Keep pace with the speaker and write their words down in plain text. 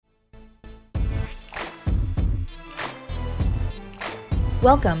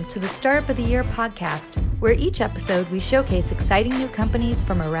Welcome to the Startup of the Year podcast, where each episode we showcase exciting new companies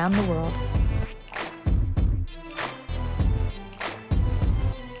from around the world.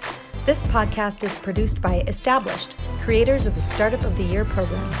 This podcast is produced by Established, creators of the Startup of the Year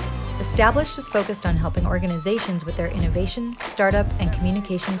program. Established is focused on helping organizations with their innovation, startup, and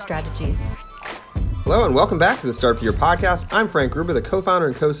communication strategies. Hello and welcome back to the Startup of the Year podcast. I'm Frank Gruber, the co-founder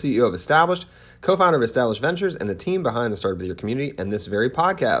and co-CEO of Established, co-founder of Established Ventures, and the team behind the Startup of the Year community and this very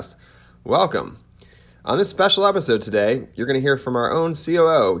podcast. Welcome. On this special episode today, you're going to hear from our own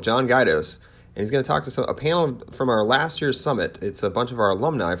COO, John Gaidos, and he's going to talk to a panel from our last year's summit. It's a bunch of our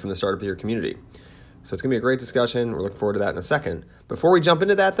alumni from the Startup of the Year community. So it's going to be a great discussion. We're looking forward to that in a second. Before we jump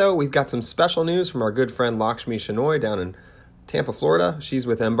into that, though, we've got some special news from our good friend Lakshmi Shenoy down in Tampa, Florida. She's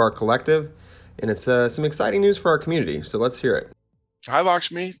with Embark Collective, and it's some exciting news for our community. So let's hear it. Hi,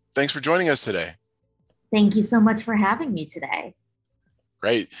 Lakshmi. Thanks for joining us today. Thank you so much for having me today.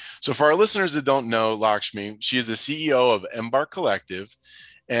 Great. So for our listeners that don't know Lakshmi, she is the CEO of Embark Collective,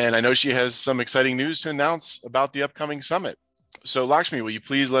 and I know she has some exciting news to announce about the upcoming summit. So Lakshmi, will you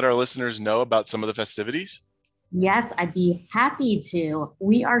please let our listeners know about some of the festivities? Yes, I'd be happy to.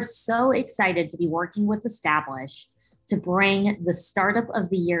 We are so excited to be working with Established to bring the Startup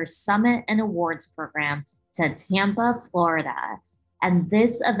of the Year Summit and Awards program to Tampa, Florida. And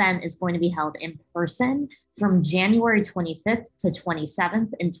this event is going to be held in person from January 25th to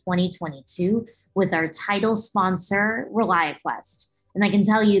 27th in 2022 with our title sponsor, ReliaQuest. And I can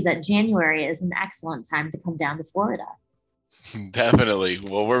tell you that January is an excellent time to come down to Florida. Definitely.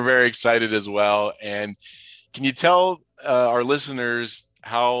 Well, we're very excited as well. And can you tell our listeners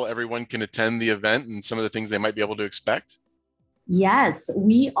how everyone can attend the event and some of the things they might be able to expect? Yes,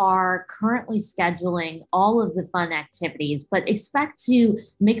 we are currently scheduling all of the fun activities, but expect to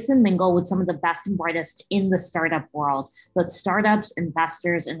mix and mingle with some of the best and brightest in the startup world, both startups,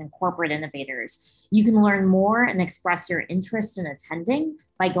 investors, and corporate innovators. You can learn more and express your interest in attending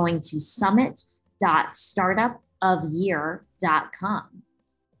by going to summit.startupofyear.com.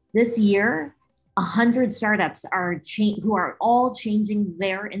 This year, 100 startups who are all changing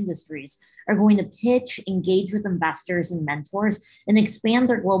their industries are going to pitch, engage with investors and mentors, and expand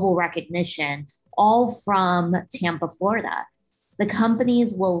their global recognition, all from Tampa, Florida. The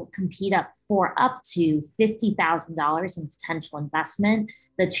companies will compete for up to $50,000 in potential investment,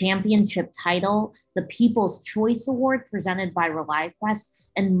 the championship title, the People's Choice Award presented by ReliaQuest,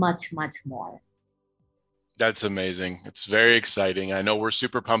 and much, much more. That's amazing. It's very exciting. I know we're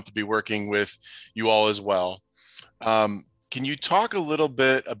super pumped to be working with you all as well. Can you talk a little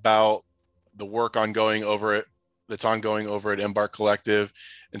bit about the work that's ongoing over at Embark Collective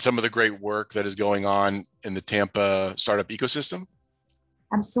and some of the great work that is going on in the Tampa startup ecosystem?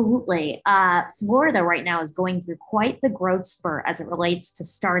 Absolutely. Florida right now is going through quite the growth spurt as it relates to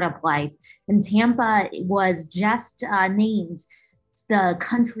startup life. And Tampa was just named the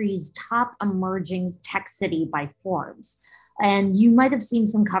country's top emerging tech city by Forbes. And you might have seen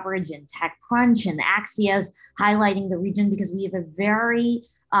some coverage in TechCrunch and Axios highlighting the region because we have a very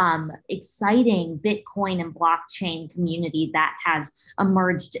exciting Bitcoin and blockchain community that has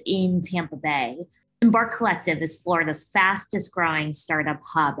emerged in Tampa Bay. Embark Collective is Florida's fastest growing startup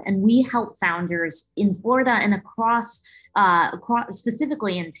hub, and we help founders in Florida and across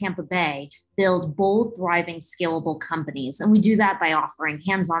specifically in Tampa Bay, build bold, thriving, scalable companies. And we do that by offering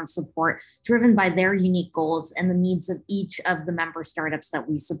hands-on support driven by their unique goals and the needs of each of the member startups that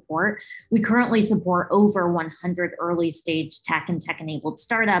we support. We currently support over 100 early stage tech and tech-enabled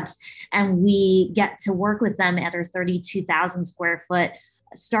startups, and we get to work with them at our 32,000 square foot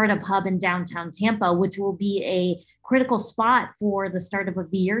startup hub in downtown Tampa, which will be a critical spot for the Startup of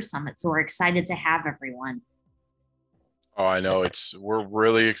the Year Summit. So we're excited to have everyone. Oh, I know we're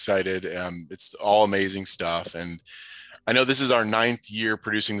really excited. It's all amazing stuff. And I know this is our 9th year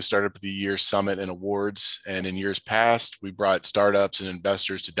producing the Startup of the Year Summit and Awards. And in years past, we brought startups and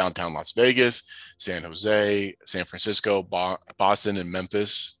investors to downtown Las Vegas, San Jose, San Francisco, Boston, and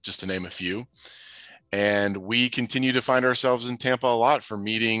Memphis, just to name a few. And we continue to find ourselves in Tampa a lot for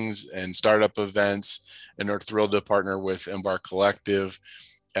meetings and startup events, and are thrilled to partner with Embark Collective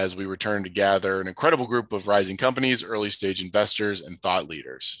as we return to gather an incredible group of rising companies, early stage investors, and thought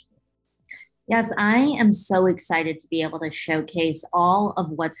leaders. Yes, I am so excited to be able to showcase all of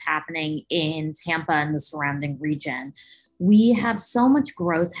what's happening in Tampa and the surrounding region. We have so much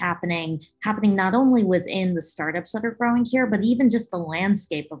growth happening not only within the startups that are growing here, but even just the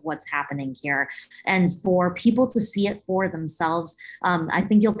landscape of what's happening here. And for people to see it for themselves, I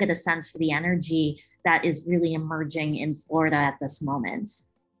think you'll get a sense for the energy that is really emerging in Florida at this moment.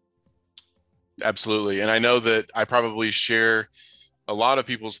 Absolutely. And I know that I probably share a lot of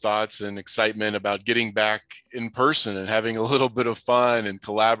people's thoughts and excitement about getting back in person and having a little bit of fun and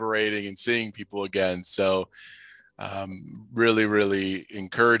collaborating and seeing people again. So really, really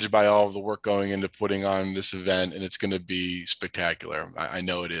encouraged by all of the work going into putting on this event, and it's going to be spectacular. I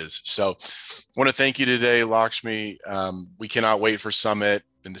know it is. So I want to thank you today, Lakshmi. We cannot wait for Summit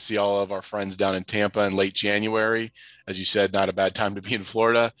and to see all of our friends down in Tampa in late January. As you said, not a bad time to be in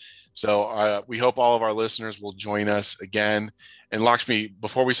Florida. So we hope all of our listeners will join us again. And Lakshmi,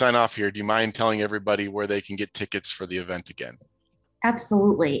 before we sign off here, do you mind telling everybody where they can get tickets for the event again?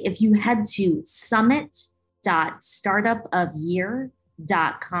 Absolutely. If you head to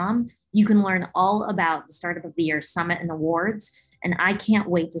summit.startupofyear.com, you can learn all about the Startup of the Year Summit and Awards. And I can't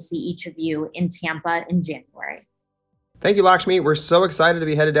wait to see each of you in Tampa in January. Thank you, Lakshmi. We're so excited to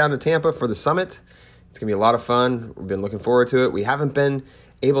be headed down to Tampa for the summit. It's going to be a lot of fun. We've been looking forward to it. We haven't been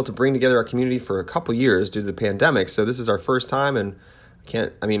able to bring together our community for a couple years due to the pandemic. So this is our first time, and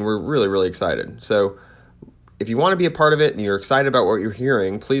we're really, really excited. So if you want to be a part of it and you're excited about what you're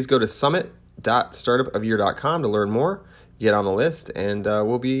hearing, please go to summit.startupofyear.com to learn more, get on the list, and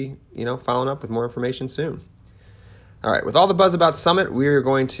we'll be, following up with more information soon. All right, with all the buzz about Summit, we're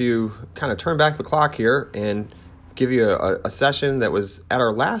going to kind of turn back the clock here and give you a session that was at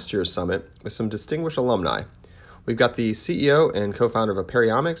our last year's Summit with some distinguished alumni. We've got the CEO and co-founder of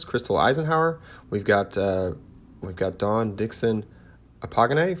Aperionics, Crystal Eisenhower. We've got Dawn Dixon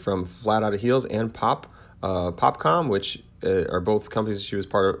Apogane from Flat Out of Heels and Popcom, which are both companies she was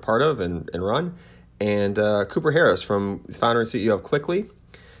part of and run, and Cooper Harris, founder and CEO of Clickly,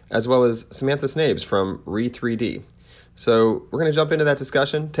 as well as Samantha Snabes from Re3D. So we're going to jump into that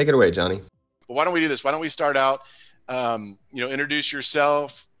discussion. Take it away, Johnny. Well, why don't we do this? Why don't we start out, introduce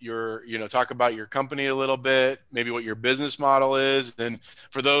yourself, talk about your company a little bit, maybe what your business model is. And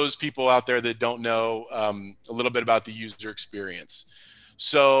for those people out there that don't know a little bit about the user experience.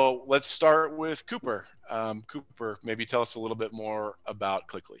 So let's start with Cooper. Cooper, maybe tell us a little bit more about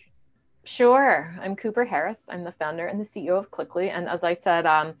Clickly. Sure. I'm Cooper Harris. I'm the founder and the CEO of Clickly. And as I said,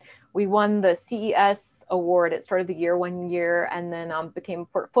 we won the CES award at start of the year 1 year, and then became a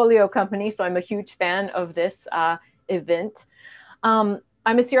portfolio company. So I'm a huge fan of this event. I'm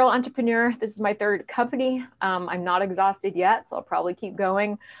a serial entrepreneur. This is my third company. I'm not exhausted yet, so I'll probably keep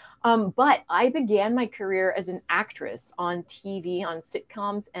going. But I began my career as an actress on TV, on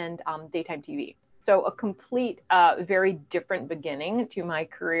sitcoms and daytime TV. So a complete, very different beginning to my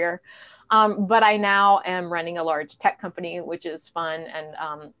career. But I now am running a large tech company, which is fun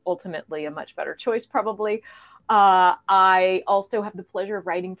and ultimately a much better choice, probably. I also have the pleasure of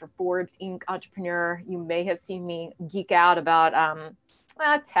writing for Forbes, Inc., Entrepreneur. You may have seen me geek out about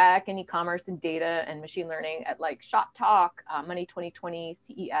tech and e-commerce and data and machine learning at like Shop Talk, Money 2020,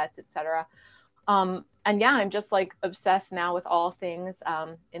 CES, etc. And yeah, I'm just like obsessed now with all things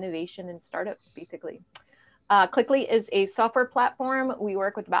innovation and startups, basically. Clickly is a software platform. We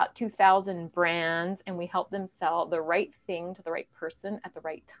work with about 2,000 brands, and we help them sell the right thing to the right person at the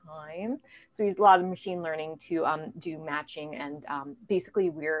right time. So we use a lot of machine learning to do matching, and basically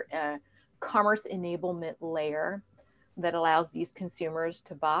we're a commerce enablement layer that allows these consumers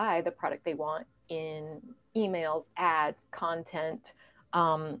to buy the product they want in emails, ads, content,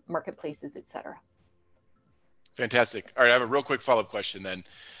 marketplaces, etc. Fantastic. All right, I have a real quick follow-up question then.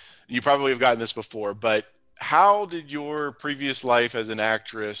 You probably have gotten this before, but how did your previous life as an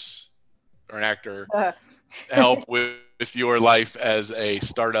actress or an actor help with your life as a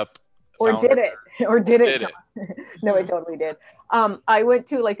startup founder? Did it? No, it totally did. I went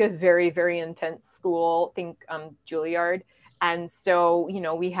to like a very, very intense school, think Juilliard. And so,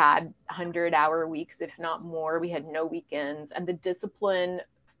 we had 100-hour weeks, if not more. We had no weekends. And the discipline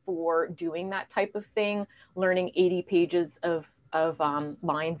for doing that type of thing, learning 80 pages of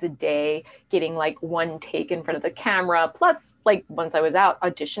lines a day, getting like one take in front of the camera, plus like once I was out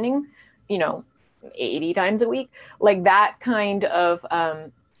auditioning, 80 times a week, like that kind of,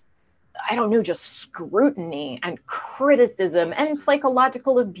 just scrutiny and criticism and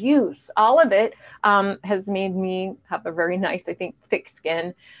psychological abuse, all of it has made me have a very nice, I think, thick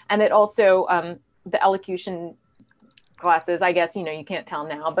skin. And it also, the elocution classes, I guess, you can't tell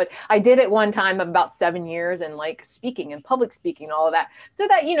now, but I did it one time about 7 years, and like speaking and public speaking, all of that. So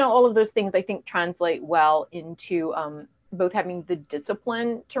that, all of those things I think translate well into both having the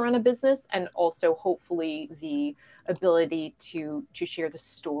discipline to run a business and also hopefully the ability to share the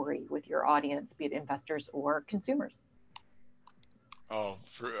story with your audience, be it investors or consumers.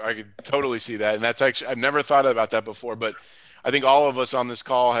 I could totally see that. And that's actually, I've never thought about that before, but I think all of us on this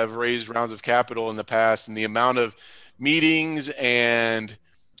call have raised rounds of capital in the past, and the amount of meetings and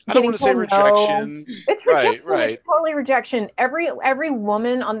I don't want to say told no. rejection. It's rejection. Right. It's totally rejection. Every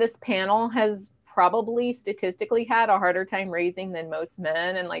woman on this panel has probably statistically had a harder time raising than most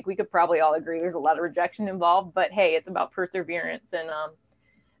men. And like, we could probably all agree there's a lot of rejection involved, but hey, it's about perseverance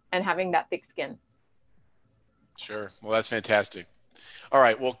and having that thick skin. Sure. Well, that's fantastic. All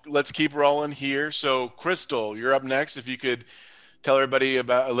right. Well, let's keep rolling here. So Crystal, you're up next. If you could tell everybody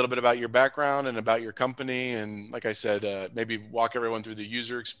about a little bit about your background and about your company. And like I said, maybe walk everyone through the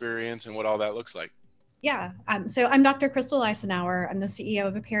user experience and what all that looks like. Yeah. So I'm Dr. Crystal Eisenhower. I'm the CEO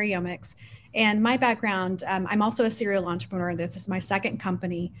of Aperiomics. And my background, I'm also a serial entrepreneur. This is my second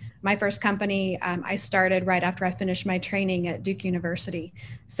company. My first company, I started right after I finished my training at Duke University.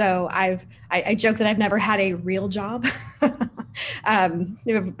 So I joke that I've never had a real job,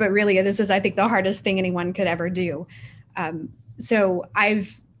 but really this is, I think, the hardest thing anyone could ever do. So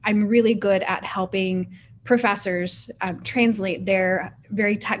I'm really good at helping professors translate their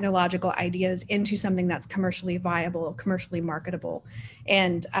very technological ideas into something that's commercially viable, commercially marketable.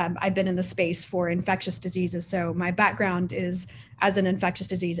 And I've been in the space for infectious diseases. So my background is as an infectious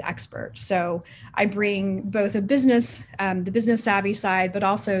disease expert. So I bring both the business savvy side, but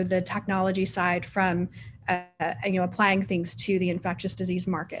also the technology side from applying things to the infectious disease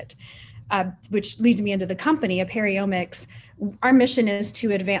market. Which leads me into the company, Aperiomics. Our mission is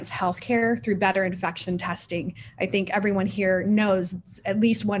to advance healthcare through better infection testing. I think everyone here knows at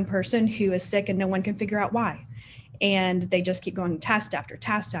least one person who is sick and no one can figure out why. And they just keep going test after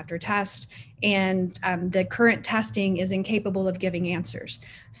test after test. And the current testing is incapable of giving answers.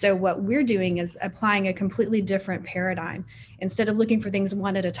 So what we're doing is applying a completely different paradigm. Instead of looking for things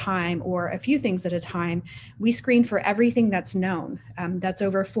one at a time or a few things at a time, we screen for everything that's known. That's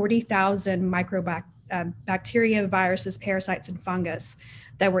over 40,000 bacteria, viruses, parasites, and fungus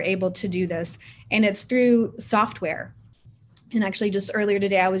that we're able to do this. And it's through software. And actually, just earlier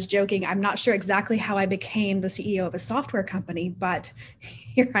today, I was joking, I'm not sure exactly how I became the CEO of a software company, but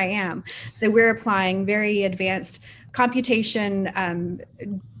here I am. So we're applying very advanced computation,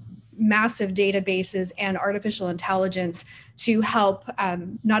 massive databases, and artificial intelligence to help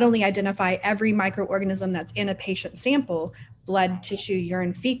not only identify every microorganism that's in a patient sample, blood, tissue,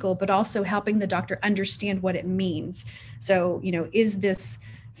 urine, fecal, but also helping the doctor understand what it means. So, is this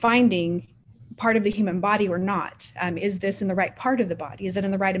finding part of the human body or not? Is this in the right part of the body? Is it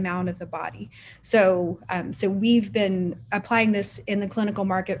in the right amount of the body? So we've been applying this in the clinical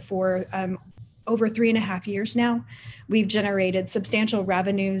market for over 3.5 years now. We've generated substantial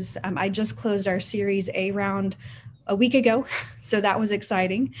revenues. I just closed our Series A round a week ago, so that was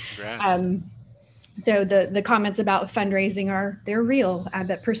exciting. So the comments about fundraising they're real,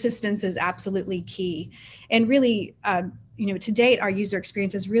 that persistence is absolutely key. And really, to date, our user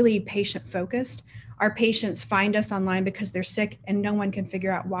experience is really patient focused. Our patients find us online because they're sick and no one can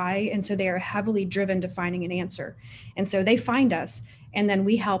figure out why. And so they are heavily driven to finding an answer. And so they find us, and then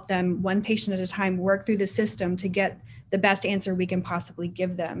we help them one patient at a time work through the system to get the best answer we can possibly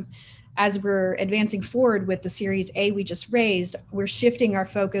give them. As we're advancing forward with the Series A we just raised, we're shifting our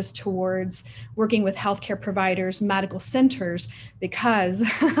focus towards working with healthcare providers, medical centers, because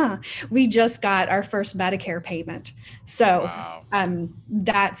we just got our first Medicare payment. So wow.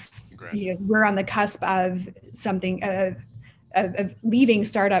 That's, we're on the cusp of something, of leaving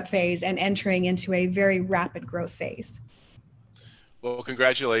startup phase and entering into a very rapid growth phase. Well,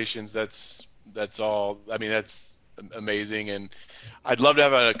 congratulations. That's all. I mean, that's amazing. And I'd love to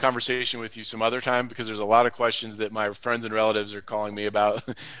have a conversation with you some other time, because there's a lot of questions that my friends and relatives are calling me about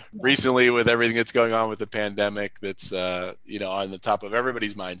recently with everything that's going on with the pandemic. That's, on the top of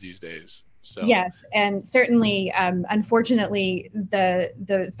everybody's minds these days. So. Yes. And certainly, unfortunately,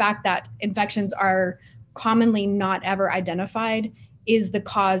 the fact that infections are commonly not ever identified is the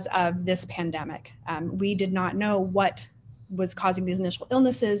cause of this pandemic. We did not know what was causing these initial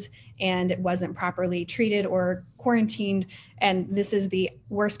illnesses, and it wasn't properly treated or quarantined. And this is the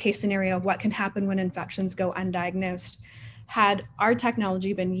worst case scenario of what can happen when infections go undiagnosed. Had our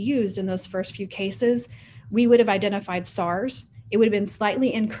technology been used in those first few cases, we would have identified SARS. It would have been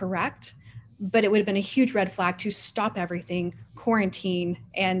slightly incorrect, but it would have been a huge red flag to stop everything, quarantine.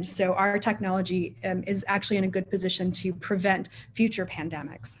 And so our technology is actually in a good position to prevent future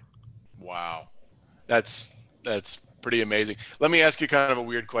pandemics. Wow. That's pretty amazing. Let me ask you kind of a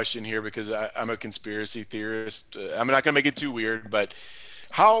weird question here, because I'm a conspiracy theorist. I'm not going to make it too weird, but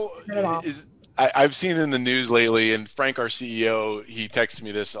how is, I've seen in the news lately, and Frank, our CEO, he texts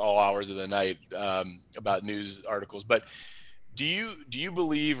me this all hours of the night about news articles, but do you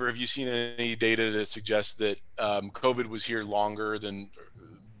believe, or have you seen any data to suggest that COVID was here longer than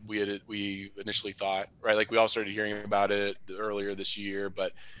we initially thought, right? Like we all started hearing about it earlier this year,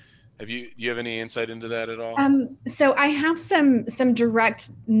 but do you have any insight into that at all? So I have some direct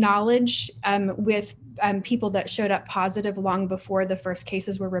knowledge with people that showed up positive long before the first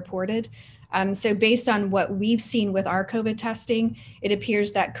cases were reported. So based on what we've seen with our COVID testing, it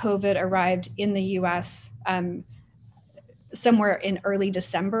appears that COVID arrived in the US somewhere in early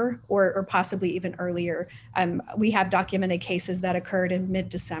December or possibly even earlier. We have documented cases that occurred in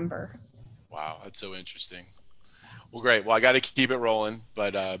mid-December. Wow, that's so interesting. Well, great. Well, I got to keep it rolling,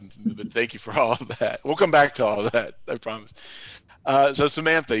 but thank you for all of that. We'll come back to all of that, I promise. So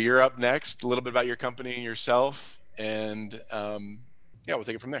Samantha, you're up next. A little bit about your company and yourself, and we'll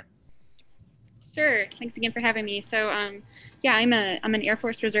take it from there. Sure. Thanks again for having me. So, I'm an Air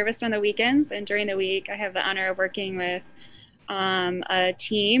Force reservist on the weekends, and during the week, I have the honor of working with a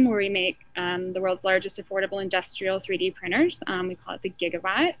team where we make the world's largest affordable industrial 3D printers. We call it the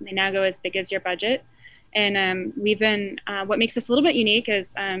Gigawatt. They now go as big as your budget. And we've been, what makes us a little bit unique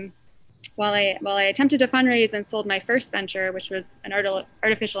is while I attempted to fundraise and sold my first venture, which was an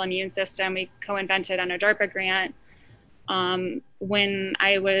artificial immune system we co-invented on a DARPA grant, when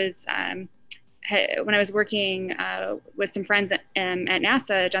I was working with some friends at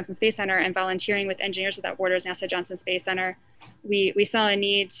NASA, Johnson Space Center, and volunteering with Engineers Without Borders, NASA Johnson Space Center, we saw a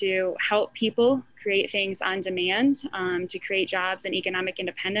need to help people create things on demand, to create jobs and economic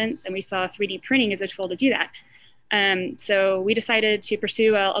independence. And we saw 3D printing as a tool to do that. So we decided to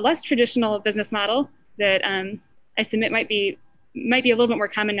pursue a less traditional business model that I submit might be a little bit more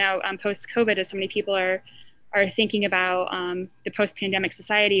common now post-COVID, as so many people are thinking about the post-pandemic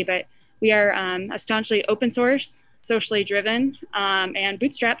society. But we are a staunchly open source, socially driven, and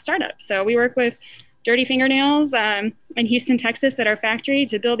bootstrap startup. So we work with dirty fingernails in Houston, Texas at our factory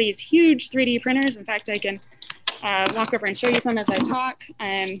to build these huge 3D printers. In fact, I can walk over and show you some as I talk,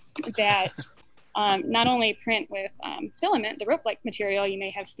 that not only print with filament, the rope-like material you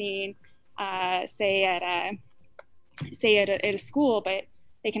may have seen, say at a school, but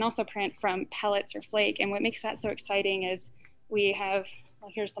they can also print from pellets or flake. And what makes that so exciting is we have,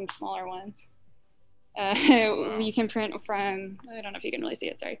 well, here's some smaller ones. You can print from, I don't know if you can really see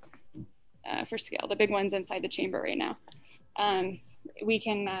it, sorry, for scale, the big one's inside the chamber right now. We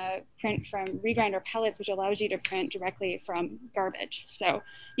can print from regrinder pellets, which allows you to print directly from garbage. So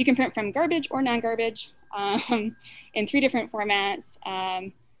you can print from garbage or non-garbage in 3 different formats,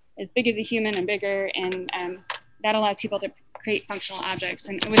 as big as a human and bigger, and that allows people to create functional objects.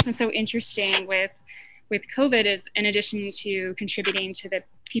 And what's been so interesting with COVID is, in addition to contributing to the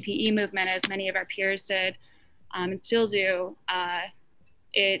PPE movement, as many of our peers did and still do,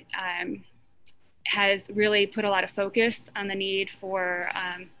 it has really put a lot of focus on the need for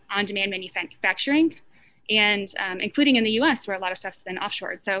on-demand manufacturing, and including in the US, where a lot of stuff's been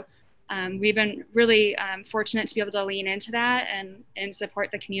offshored. So we've been really fortunate to be able to lean into that and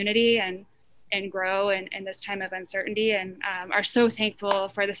support the community and grow in this time of uncertainty, and are so thankful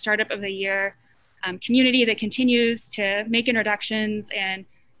for the Startup of the Year community that continues to make introductions and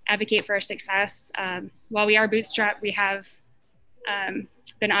advocate for our success. While we are bootstrapped, we have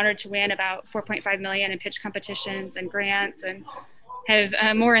been honored to win about $4.5 million in pitch competitions and grants, and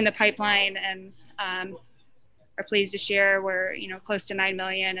have more in the pipeline, and are pleased to share we're close to $9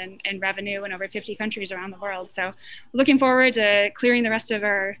 million in revenue in over 50 countries around the world. So looking forward to clearing the rest of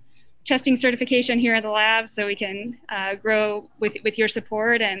our testing certification here at the lab so we can grow with your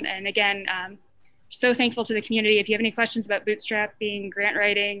support. And again, so thankful to the community. If you have any questions about bootstrapping, grant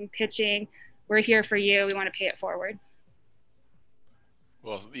writing, pitching, we're here for you. We want to pay it forward.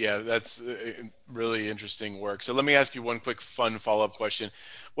 Well, yeah, that's really interesting work. So let me ask you one quick fun follow-up question.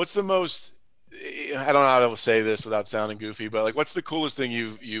 What's the most, I don't know how to say this without sounding goofy, but like, what's the coolest thing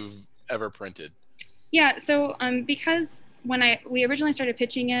you've ever printed? Yeah, so because when we originally started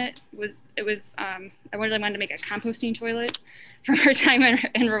pitching I really wanted to make a composting toilet from our time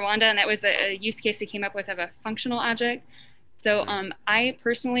in Rwanda, and that was a use case we came up with of a functional object. So I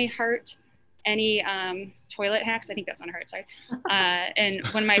personally heart any toilet hacks. I think that's not a heart, sorry. And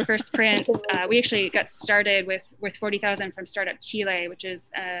one of my first prints, we actually got started with 40,000 from Startup Chile, which is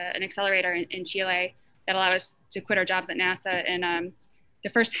an accelerator in Chile that allowed us to quit our jobs at NASA. And the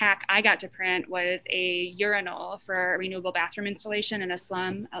first hack I got to print was a urinal for a renewable bathroom installation in a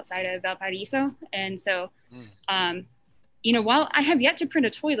slum outside of Valparaiso. And so, while I have yet to print a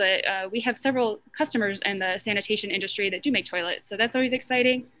toilet, we have several customers in the sanitation industry that do make toilets. So that's always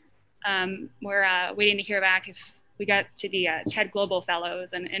exciting. We're waiting to hear back if we got to be TED Global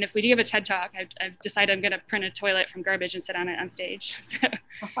Fellows. And if we do have a TED Talk, I've decided I'm going to print a toilet from garbage and sit on it on stage. So,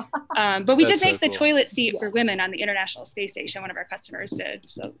 but we did make the toilet seat for women on the International Space Station. One of our customers did.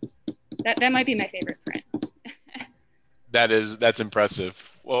 So that might be my favorite print. That's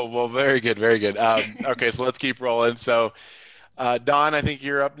impressive. Well, very good, very good. Okay, so let's keep rolling. So, Dawn, I think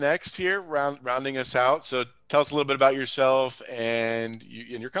you're up next here, rounding us out. So tell us a little bit about yourself and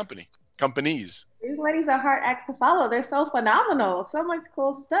your companies. These ladies are hard acts to follow. They're so phenomenal. So much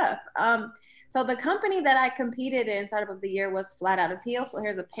cool stuff. So the company that I competed in Startup of the Year was Flat Out of Heels. So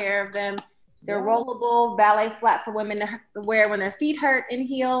here's a pair of them. They're rollable ballet flats for women to wear when their feet hurt in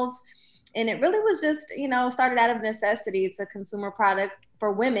heels. And it really was just, started out of necessity. It's a consumer product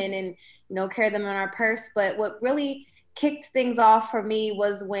for women and, carry them in our purse. But what really kicked things off for me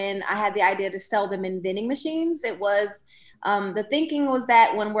was when I had the idea to sell them in vending machines. It was the thinking was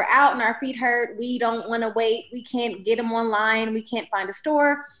that when we're out and our feet hurt, we don't want to wait. We can't get them online. We can't find a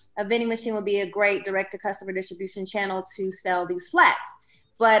store. A vending machine would be a great direct-to-customer distribution channel to sell these flats.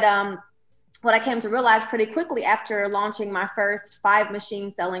 But what I came to realize pretty quickly after launching my first 5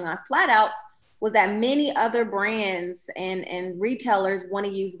 machines selling on flat outs was that many other brands and retailers want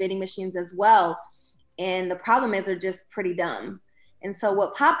to use vending machines as well. And the problem is they're just pretty dumb. And so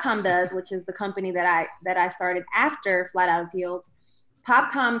what Popcom does, which is the company that I started after Flat Out of Heels,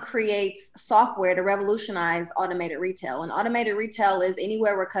 Popcom creates software to revolutionize automated retail. And automated retail is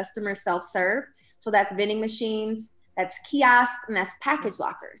anywhere where customers self-serve. So that's vending machines, that's kiosks, and that's package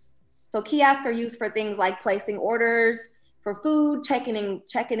lockers. So kiosks are used for things like placing orders for food, checking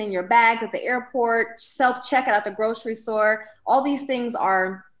in your bags at the airport, self-checkout at the grocery store. All these things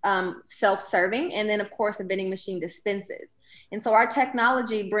are self-serving. And then, of course, a vending machine dispenses. And so our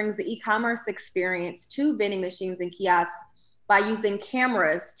technology brings the e-commerce experience to vending machines and kiosks by using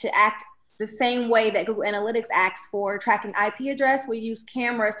cameras to act the same way that Google Analytics acts for tracking IP address. We use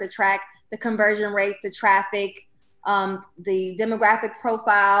cameras to track the conversion rates, the traffic, the demographic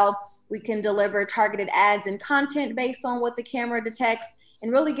profile. We can deliver targeted ads and content based on what the camera detects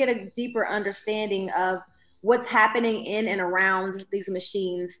and really get a deeper understanding of what's happening in and around these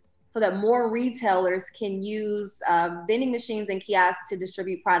machines so that more retailers can use vending machines and kiosks to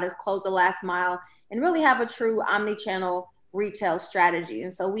distribute products, close the last mile, and really have a true omni-channel retail strategy.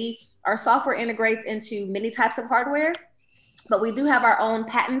 And so our software integrates into many types of hardware, but we do have our own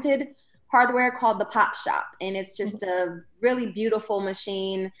patented hardware called the Pop Shop. And it's just a really beautiful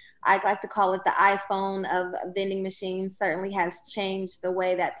machine. I like to call it the iPhone of vending machines. Certainly has changed the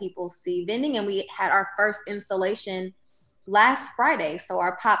way that people see vending. And we had our first installation last Friday. So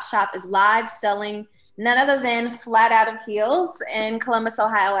our Pop Shop is live selling none other than Flat Out of Heels in Columbus,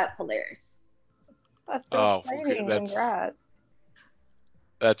 Ohio at Polaris. That's so exciting. Congrats.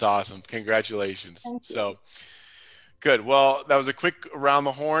 That's awesome. Congratulations. So good. Well, that was a quick around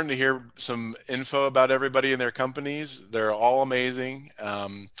the horn to hear some info about everybody and their companies. They're all amazing.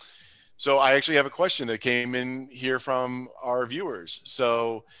 So I actually have a question that came in here from our viewers.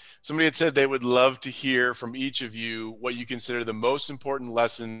 So somebody had said they would love to hear from each of you what you consider the most important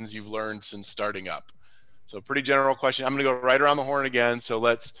lessons you've learned since starting up. So pretty general question. I'm going to go right around the horn again. So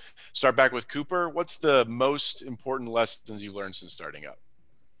let's start back with Cooper. What's the most important lessons you've learned since starting up?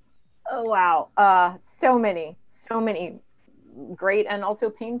 Oh, wow. So many great and also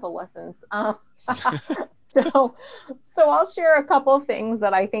painful lessons. So I'll share a couple of things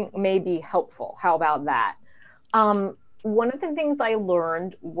that I think may be helpful. How about that? One of the things I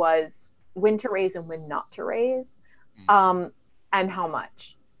learned was when to raise and when not to raise, and how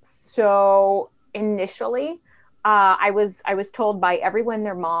much. So initially, I was told by everyone and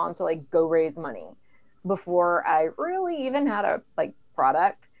their mom to go raise money before I really even had a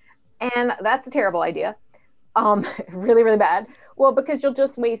product. And that's a terrible idea. Really, really bad. Well, because you'll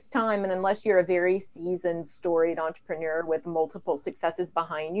just waste time. And unless you're a very seasoned, storied entrepreneur with multiple successes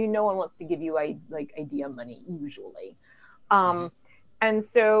behind you, no one wants to give you idea money usually. And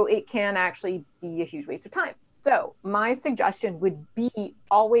so it can actually be a huge waste of time. So my suggestion would be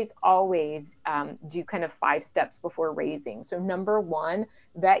always do kind of 5 steps before raising. So number 1,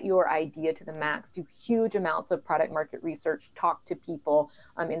 vet your idea to the max, do huge amounts of product market research, talk to people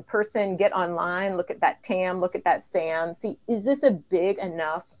in person, get online, look at that TAM, look at that SAM, see, is this a big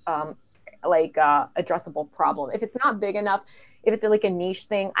enough addressable problem? If it's not big enough, if it's a niche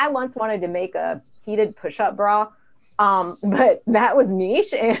thing, I once wanted to make a heated push-up bra. But that was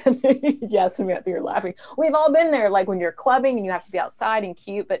niche. And yes, Samantha, you're laughing. We've all been there, when you're clubbing and you have to be outside and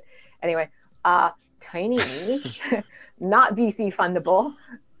cute. But anyway, tiny niche, not VC fundable.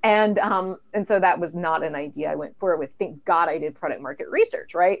 And so that was not an idea I went for with. Thank God I did product market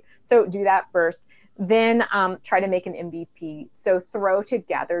research, right? So do that first. Then try to make an MVP. So throw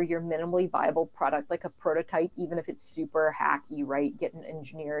together your minimally viable product, like a prototype, even if it's super hacky, right? Get an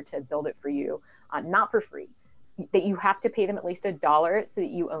engineer to build it for you, not for free. That you have to pay them at least $1 so that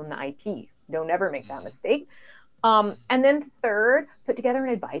you own the IP. Don't ever make that mistake. And then third, put together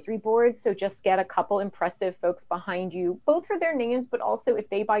an advisory board. So just get a couple impressive folks behind you, both for their names, but also if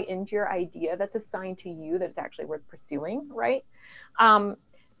they buy into your idea that's assigned to you, that's actually worth pursuing, right?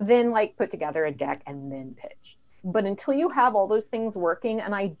 Then like put together a deck and then pitch. But until you have all those things working,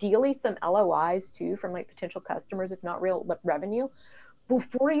 and ideally some LOIs too from like potential customers, if not real revenue,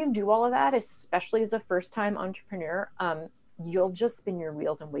 before you do all of that, especially as a first-time entrepreneur, you'll just spin your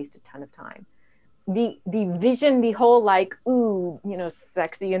wheels and waste a ton of time. The vision, the whole like, ooh,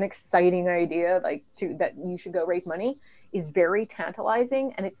 sexy and exciting idea, like that you should go raise money, is very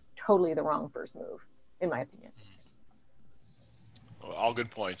tantalizing, and it's totally the wrong first move, in my opinion. Well, all good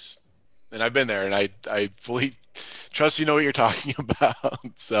points. And I've been there, and I fully trust you know what you're talking about.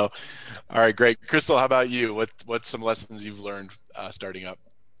 So, all right, great. Crystal, how about you? What's some lessons you've learned starting up?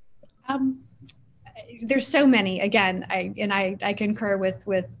 There's so many. Again, I concur with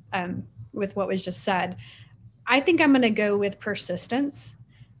what was just said. I think I'm going to go with persistence.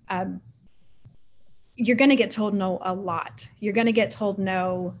 You're going to get told no a lot. You're going to get told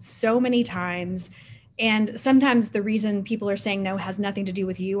no so many times. And sometimes the reason people are saying no has nothing to do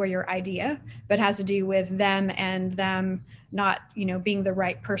with you or your idea, but has to do with them and them not, being the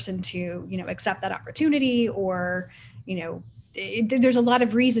right person to, accept that opportunity, or, there's a lot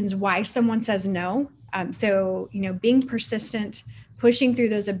of reasons why someone says no. So, being persistent, pushing through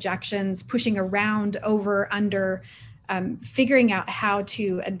those objections, pushing around, over, under, figuring out how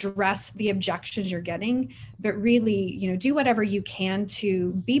to address the objections you're getting, but really, do whatever you can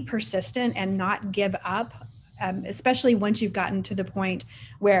to be persistent and not give up, especially once you've gotten to the point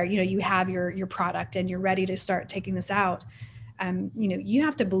where, you have your product and you're ready to start taking this out. You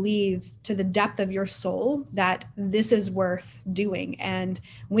have to believe to the depth of your soul that this is worth doing. And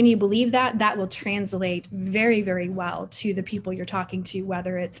when you believe that, that will translate very, very well to the people you're talking to,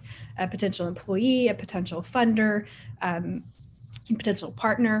 whether it's a potential employee, a potential funder, potential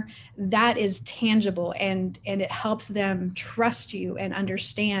partner. That is tangible, and it helps them trust you and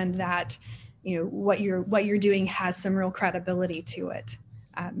understand that, what you're doing has some real credibility to it.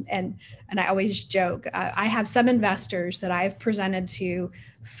 And I always joke, I have some investors that I've presented to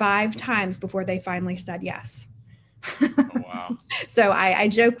 5 times before they finally said yes. Oh, wow. So I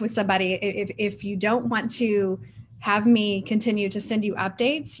joke with somebody, if you don't want to have me continue to send you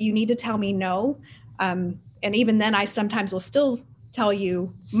updates, you need to tell me no. And even then, I sometimes will still tell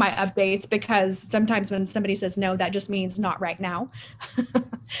you my updates, because sometimes when somebody says no, that just means not right now.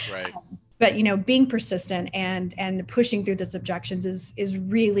 Right. But, being persistent and pushing through those objections is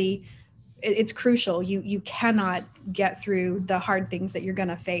really, it's crucial. You cannot get through the hard things that you're going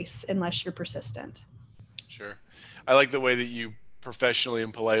to face unless you're persistent. Sure. I like the way that you professionally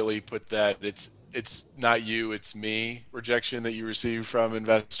and politely put that. It's not you, it's me rejection that you receive from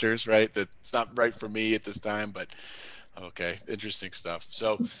investors, right? That's not right for me at this time, but okay. Interesting stuff.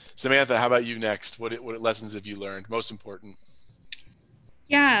 So Samantha, how about you next? What lessons have you learned? Most important.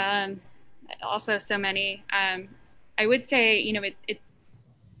 Yeah. Also so many. I would say,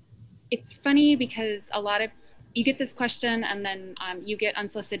 it's funny because a lot of, you get this question and then you get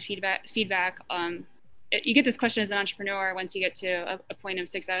unsolicited feedback. You get this question as an entrepreneur once you get to a point of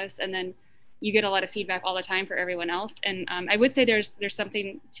success, and then you get a lot of feedback all the time for everyone else. And I would say there's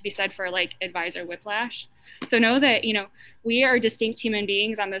something to be said for like advisor whiplash. So know that, we are distinct human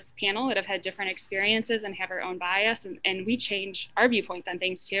beings on this panel that have had different experiences and have our own bias, and we change our viewpoints on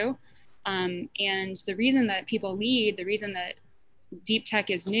things too. And the reason that people lead, the reason that deep tech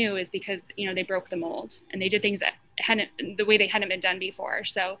is new is because, they broke the mold and they did things that the way they hadn't been done before.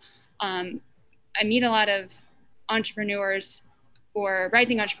 So I meet a lot of entrepreneurs or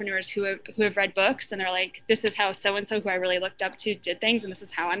rising entrepreneurs who have read books, and they're like, this is how so-and-so who I really looked up to did things, and this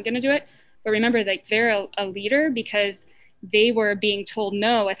is how I'm going to do it. But remember, like, they're a leader because they were being told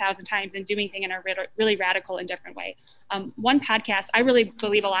no 1,000 times and doing things in a really radical and different way. One podcast, I really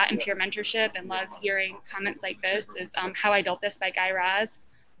believe a lot in peer mentorship and love hearing comments like this, is How I Built This by Guy Raz.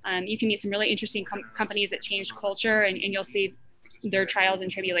 You can meet some really interesting companies that changed culture, and you'll see their trials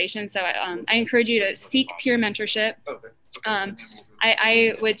and tribulations. So I encourage you to seek peer mentorship.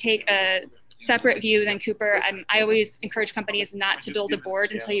 I would take a separate view than Cooper. I always encourage companies not to build a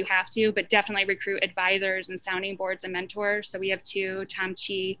board until you have to, but definitely recruit advisors and sounding boards and mentors. So we have 2, Tom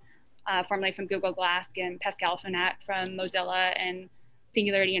Chi, formerly from Google Glass, and Pascal Finat from Mozilla and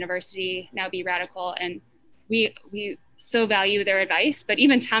Singularity University, now Be Radical. And we so value their advice, but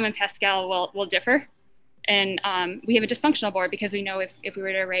even Tom and Pascal will differ. And we have a dysfunctional board because we know if we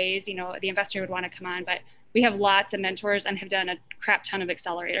were to raise, you know, the investor would want to come on, but we have lots of mentors and have done a crap ton of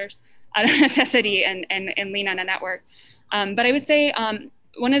accelerators out of necessity and lean on a network. But I would say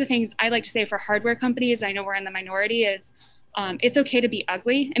one of the things I like to say for hardware companies, I know we're in the minority, is it's okay to be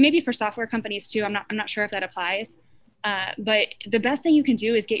ugly, and maybe for software companies too. I'm not sure if that applies. But the best thing you can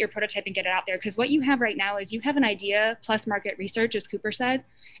do is get your prototype and get it out there, because what you have right now is you have an idea plus market research, as Cooper said,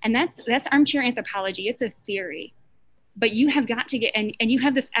 and that's armchair anthropology. It's a theory, but you have got to get, and you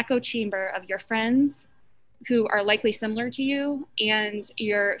have this echo chamber of your friends who are likely similar to you and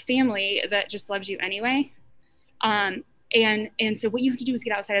your family that just loves you anyway. And so what you have to do is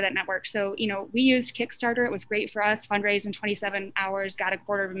get outside of that network. So, you know, we used Kickstarter. It was great for us. Fundraised in 27 hours, got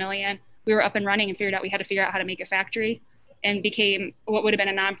 $250,000. We were up and running and figured out we had to figure out how to make a factory, and became what would have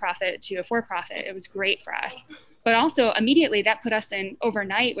been a nonprofit to a for-profit. It was great for us. But also immediately that put us in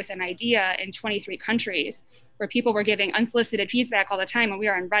overnight with an idea in 23 countries where people were giving unsolicited feedback all the time. And we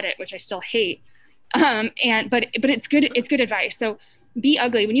are on Reddit, which I still hate. But it's good advice. So be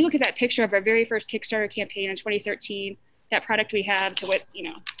ugly. When you look at that picture of our very first Kickstarter campaign in 2013, that product we have to what's, you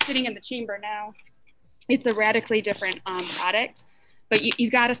know, sitting in the chamber now, it's a radically different product. But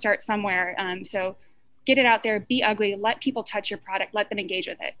you've got to start somewhere. So get it out there, be ugly, let people touch your product, let them engage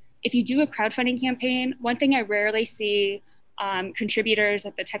with it. If you do a crowdfunding campaign, one thing I rarely see contributors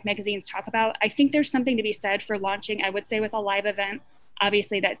at the tech magazines talk about, I think there's something to be said for launching, I would say, with a live event.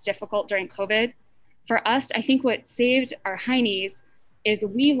 Obviously, that's difficult during COVID. For us, I think what saved our heinies is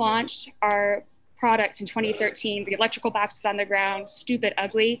we launched our product in 2013. The electrical box was on the ground, stupid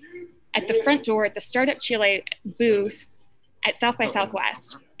ugly, at the front door at the Startup Chile booth at South by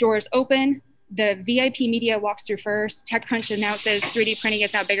Southwest. Doors open, the VIP media walks through first, TechCrunch announces 3D printing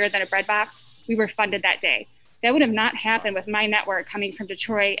is now bigger than a bread box. We were funded that day. That would have not happened with my network coming from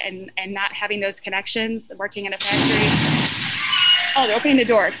Detroit and not having those connections, working in a factory. Oh, they're opening the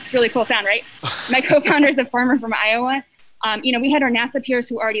door. It's really cool sound, right? My co-founder is a farmer from Iowa. You know, we had our NASA peers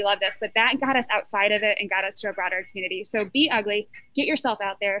who already loved us, but that got us outside of it and got us to a broader community. So be ugly, get yourself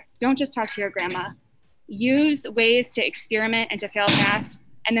out there. Don't just talk to your grandma. Use ways to experiment and to fail fast.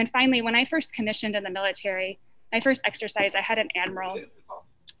 And then finally, when I first commissioned in the military, my first exercise, I had an admiral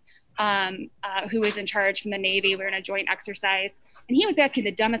who was in charge from the Navy. We were in a joint exercise, and he was asking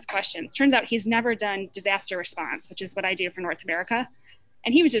the dumbest questions. Turns out he's never done disaster response, which is what I do for North America.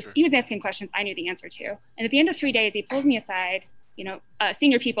 And he was asking questions I knew the answer to. And at the end of 3 days, he pulls me aside. You know,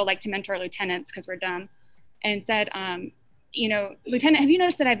 senior people like to mentor lieutenants because we're dumb, and said, you know, Lieutenant, have you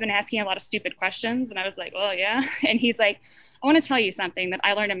noticed that I've been asking a lot of stupid questions? And I was like, well, yeah. And he's like, I want to tell you something that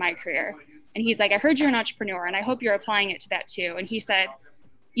I learned in my career. And he's like, I heard you're an entrepreneur, and I hope you're applying it to that too. And he said,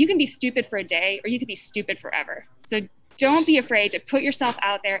 you can be stupid for a day, or you could be stupid forever. So don't be afraid to put yourself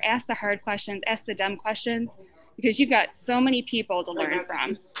out there, ask the hard questions, ask the dumb questions, because you've got so many people to learn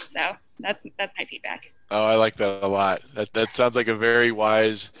from. So that's my feedback. Oh, I like that a lot. That sounds like a very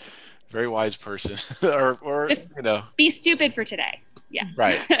wise person. or just, you know, be stupid for today. Yeah.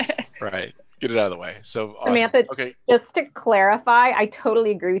 Right. Get it out of the way. So awesome. Samantha, okay. Just to clarify, I totally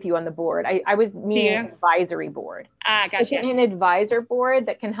agree with you on the board. I was meaning an advisory board. Gotcha. It's an advisor board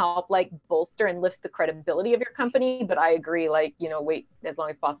that can help like bolster and lift the credibility of your company. But I agree, like, you know, wait as long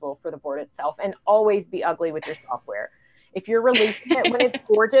as possible for the board itself, and always be ugly with your software. If you're releasing it when it's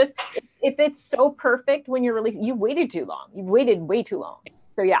gorgeous, if it's so perfect when you're releasing, you waited too long. You've waited way too long.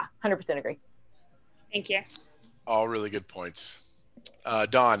 So yeah, 100% agree. Thank you. All really good points.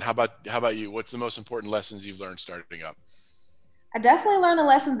 Dawn, how about you? What's the most important lessons you've learned starting up? I definitely learned the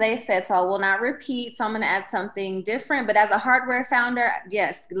lessons they said, so I will not repeat. So I'm going to add something different. But as a hardware founder,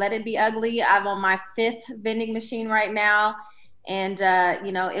 yes, let it be ugly. I'm on my 5th vending machine right now. And,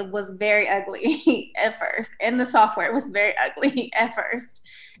 you know, it was very ugly at first. And the software was very ugly at first.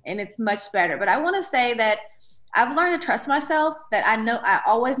 And it's much better. But I want to say that I've learned to trust myself, that I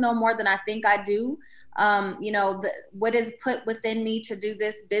always know more than I think I do. You know, what is put within me to do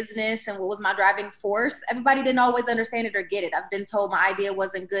this business and what was my driving force. Everybody didn't always understand it or get it. I've been told my idea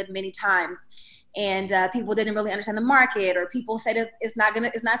wasn't good many times, and people didn't really understand the market, or people said it's not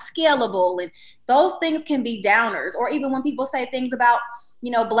scalable. And those things can be downers. Or even when people say things about,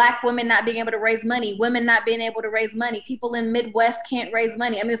 you know, Black women not being able to raise money, women not being able to raise money, people in Midwest can't raise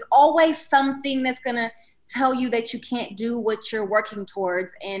money. I mean, there's always something that's going to tell you that you can't do what you're working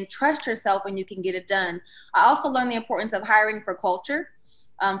towards, and trust yourself and you can get it done. I also learned the importance of hiring for culture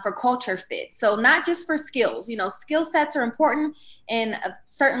fit. So not just for skills, you know, skill sets are important and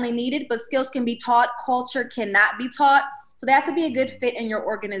certainly needed, but skills can be taught. Culture cannot be taught. So they have to be a good fit in your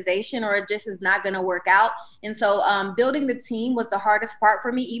organization, or it just is not going to work out. And so building the team was the hardest part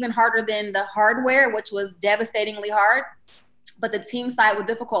for me, even harder than the hardware, which was devastatingly hard. But the team side was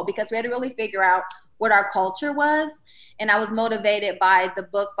difficult because we had to really figure out what our culture was. And I was motivated by the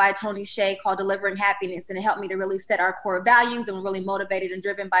book by Tony Hsieh called Delivering Happiness. And it helped me to really set our core values, and we're really motivated and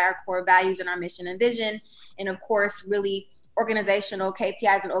driven by our core values and our mission and vision. And of course, really organizational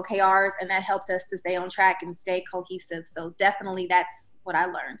KPIs and OKRs. And that helped us to stay on track and stay cohesive. So definitely that's what I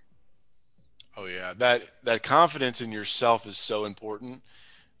learned. Oh yeah. That confidence in yourself is so important.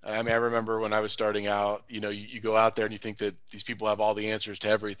 I mean, I remember when I was starting out, you go out there and you think that these people have all the answers to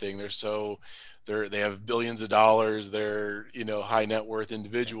everything. They have billions of dollars. They're, high net worth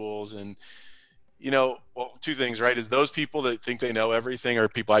individuals. And, well, two things, right? Is those people that think they know everything are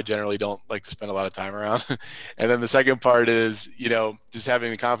people I generally don't like to spend a lot of time around. And then the second part is, just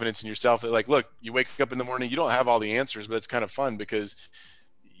having the confidence in yourself that, like, look, you wake up in the morning, you don't have all the answers, but it's kind of fun because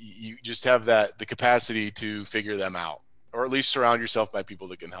you just have the capacity to figure them out, or at least surround yourself by people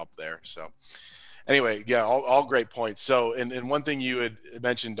that can help there. So anyway, yeah, all great points. So, and one thing you had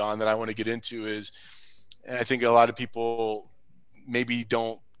mentioned, Dawn, that I want to get into is, and I think a lot of people maybe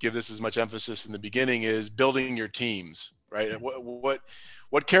don't give this as much emphasis in the beginning, is building your teams, right?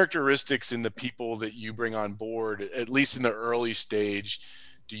 What characteristics in the people that you bring on board, at least in the early stage,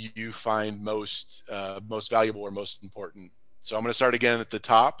 do you find most valuable or most important? So I'm going to start again at the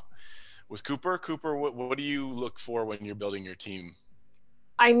top with Cooper. Cooper, what do you look for when you're building your team?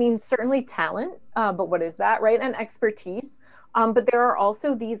 I mean, certainly talent, but what is that, right? And expertise. But there are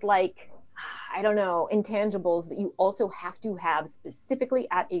also these, intangibles that you also have to have specifically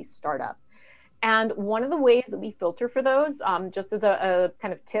at a startup. And one of the ways that we filter for those, just as a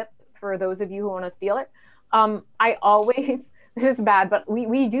kind of tip for those of you who want to steal it, I always, this is bad, but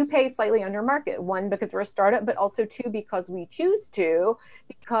we do pay slightly under market. One, because we're a startup, but also two, because we choose to,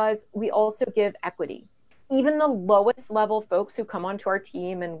 because we also give equity. Even the lowest level folks who come onto our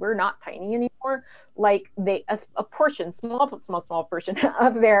team, and we're not tiny anymore, like a portion, small portion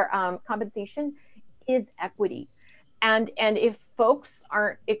of their compensation is equity. And if folks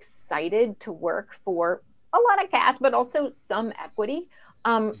aren't excited to work for a lot of cash, but also some equity,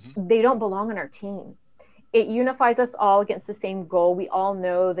 they don't belong on our team. It unifies us all against the same goal. We all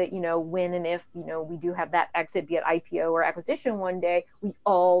know that, when and if, we do have that exit, be it IPO or acquisition one day, we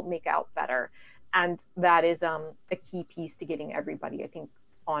all make out better. And that is a key piece to getting everybody, I think,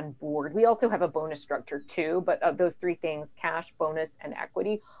 on board. We also have a bonus structure too, but of those three things, cash, bonus, and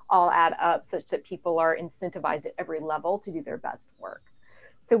equity, all add up such that people are incentivized at every level to do their best work.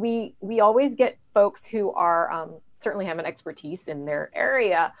 So we always get folks who are certainly have an expertise in their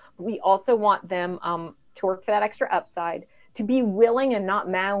area. We also want them to work for that extra upside, to be willing and not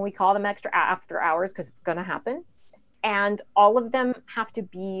mad when we call them extra after hours, because it's going to happen. And all of them have to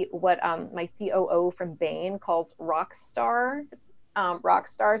be what my COO from Bain calls rock stars. Rock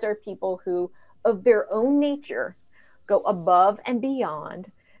stars are people who, of their own nature, go above and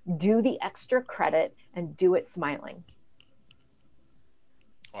beyond, do the extra credit, and do it smiling.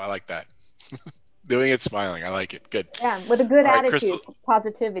 Oh, I like that. Doing it smiling. I like it. Good. Yeah, with a good All right, attitude, Crystal.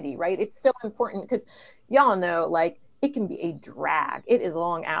 positivity, right? It's so important because y'all know, it can be a drag. It is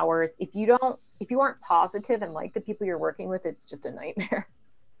long hours. If you aren't positive and like the people you're working with, it's just a nightmare.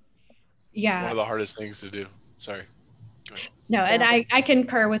 Yeah. It's one of the hardest things to do. Sorry. Go ahead. No, and I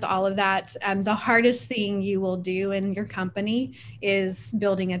concur with all of that. The hardest thing you will do in your company is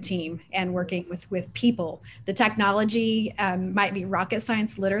building a team and working with people. The technology might be rocket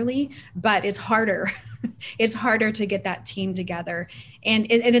science, literally, but it's harder. It's harder to get that team together. And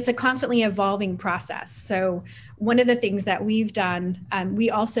it's a constantly evolving process. So one of the things that we've done, we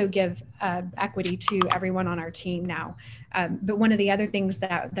also give equity to everyone on our team now. But one of the other things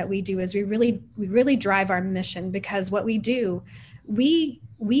that we do is we really drive our mission, because what we do,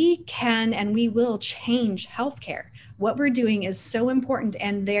 we can and we will change healthcare. What we're doing is so important,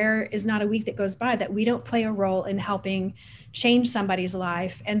 and there is not a week that goes by that we don't play a role in helping change somebody's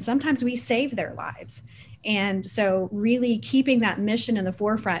life, and sometimes we save their lives. And so really keeping that mission in the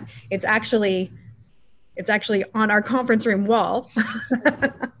forefront, it's actually on our conference room wall.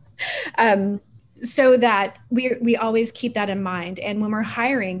 So that we always keep that in mind. And when we're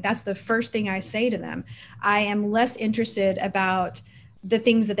hiring, that's the first thing I say to them. I am less interested about the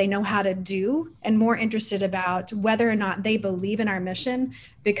things that they know how to do and more interested about whether or not they believe in our mission.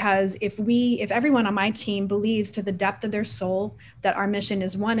 Because if everyone on my team believes to the depth of their soul that our mission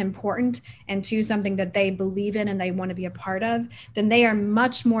is, one, important, and two, something that they believe in and they want to be a part of, then they are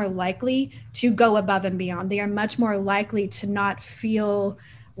much more likely to go above and beyond. They are much more likely to not feel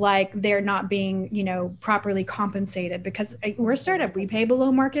like they're not being, properly compensated, because we're a startup. We pay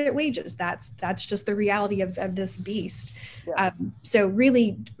below market wages. That's just the reality of this beast. Yeah. So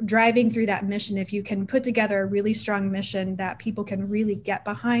really driving through that mission, if you can put together a really strong mission that people can really get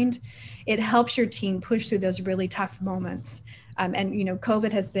behind, it helps your team push through those really tough moments. And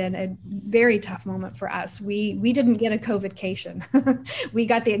COVID has been a very tough moment for us. We didn't get a COVID-cation. We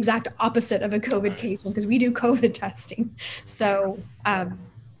got the exact opposite of a COVID-cation because we do COVID testing. So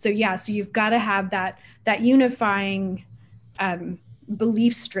you've got to have that unifying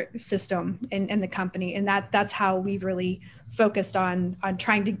belief system in the company, and that's how we've really focused on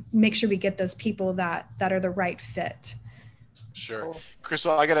trying to make sure we get those people that are the right fit. Sure.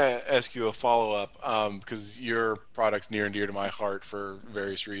 Crystal, I got to ask you a follow-up because your product's near and dear to my heart for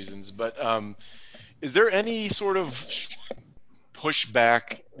various reasons. But is there any sort of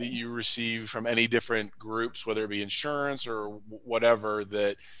pushback that you receive from any different groups, whether it be insurance or whatever,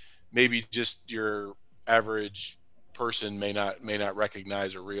 that maybe just your average person may not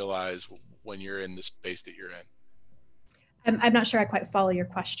recognize or realize when you're in the space that you're in? I'm not sure I quite follow your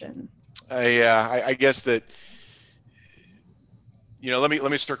question. I guess that, let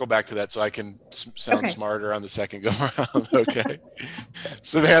me circle back to that so I can sound smarter on the second go around. Okay.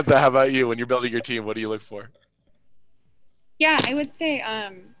 Samantha, how about you? When you're building your team, what do you look for? Yeah, I would say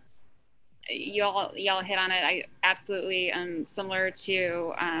y'all hit on it. I absolutely similar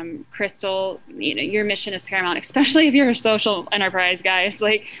to Crystal. Your mission is paramount, especially if you're a social enterprise, guys.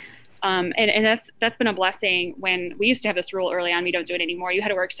 And that's been a blessing. When we used to have this rule early on, we don't do it anymore. You had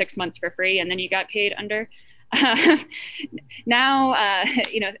to work 6 months for free, and then you got paid under. Now,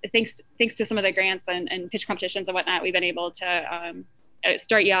 thanks to some of the grants and pitch competitions and whatnot, we've been able to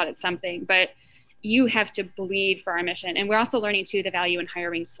start you out at something. But you have to bleed for our mission. And we're also learning too the value in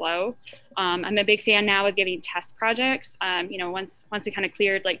hiring slow. I'm a big fan now of giving test projects. Once we kind of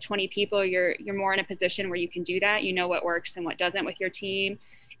cleared like 20 people, you're more in a position where you can do that. You know what works and what doesn't with your team.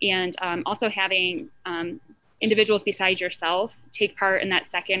 And also having individuals besides yourself take part in that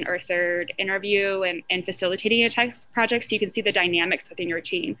second or third interview and facilitating a test project so you can see the dynamics within your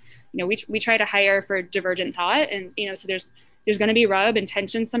team. We try to hire for divergent thought, and so there's going to be rub and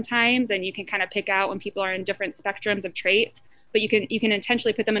tension sometimes, and you can kind of pick out when people are in different spectrums of traits, but you can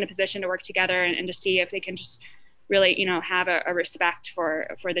intentionally put them in a position to work together and to see if they can just really have a respect for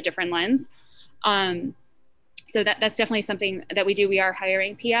the different lens. So that's definitely something that we do. We are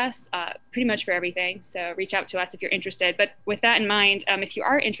hiring PS pretty much for everything. So reach out to us if you're interested. But with that in mind, if you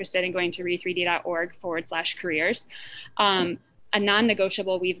are interested in going to re3d.org/careers, a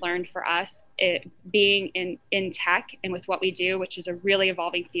non-negotiable we've learned for us, being in tech and with what we do, which is a really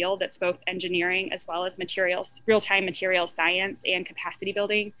evolving field that's both engineering as well as materials, real-time material science and capacity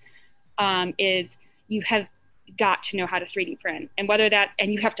building, is you have got to know how to 3D print,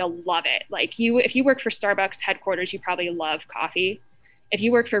 and you have to love it. If you work for Starbucks headquarters, you probably love coffee. If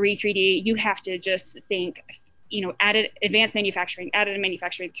you work for Re3D, you have to just think, advanced manufacturing, additive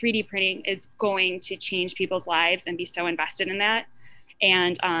manufacturing, 3D printing is going to change people's lives and be so invested in that.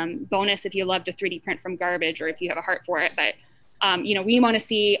 And bonus if you love to 3D print from garbage or if you have a heart for it. But we want to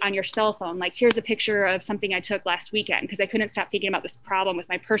see on your cell phone, here's a picture of something I took last weekend because I couldn't stop thinking about this problem with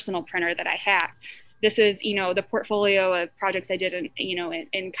my personal printer that I hacked. This is, the portfolio of projects I did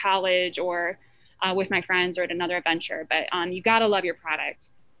in college or with my friends or at another adventure. But you got to love your product.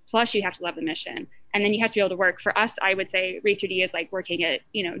 Plus, you have to love the mission. And then you have to be able to work. For us, I would say Re3D is like working at,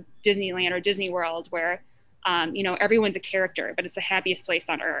 Disneyland or Disney World where, everyone's a character, but it's the happiest place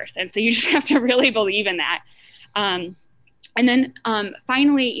on earth. And so you just have to really believe in that. And then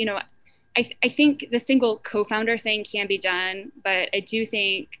finally, I think the single co-founder thing can be done, but I do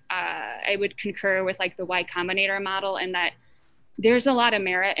think I would concur with the Y Combinator model, and that there's a lot of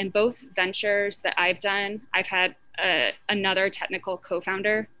merit in both ventures that I've done. I've had another technical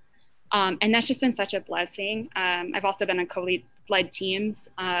co-founder, and that's just been such a blessing. I've also been on co-led teams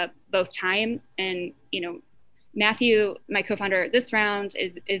both times, and Matthew, my co-founder this round,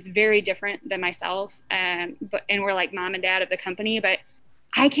 is very different than myself, and we're like mom and dad of the company, but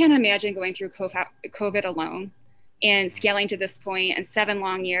I can't imagine going through COVID alone and scaling to this point and 7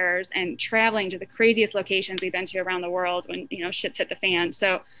 long years and traveling to the craziest locations we've been to around the world when, shit's hit the fan.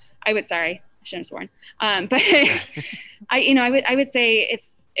 So I shouldn't have sworn. But I would say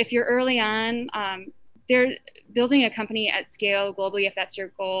if you're early on, they're building a company at scale globally, if that's your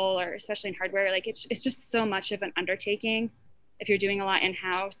goal, or especially in hardware, it's just so much of an undertaking. If you're doing a lot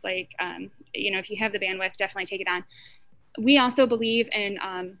in-house, if you have the bandwidth, definitely take it on. We also believe in,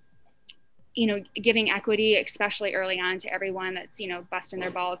 giving equity, especially early on, to everyone that's, busting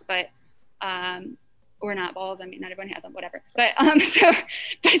their balls. But or not balls. I mean, not everyone has them, whatever. But I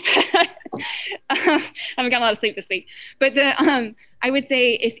haven't got a lot of sleep this week. But I would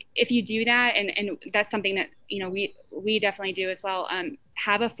say if you do that, and that's something that, we definitely do as well,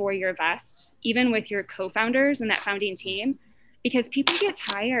 have a 4-year vest, even with your co-founders and that founding team, because people get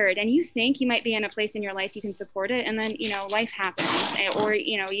tired and you think you might be in a place in your life you can support it. And then, life happens, or,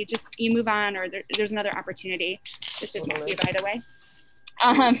 you move on, or there's another opportunity. This is Matthew, by the way.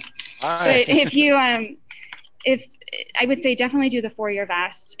 But if I would say definitely do the 4-year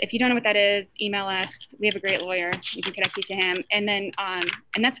vest. If you don't know what that is, email us. We have a great lawyer. We can connect you to him. And then,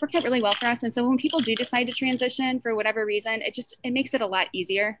 and that's worked out really well for us. And so when people do decide to transition for whatever reason, it makes it a lot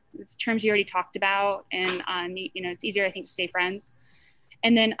easier. It's terms you already talked about. And, it's easier, I think, to stay friends.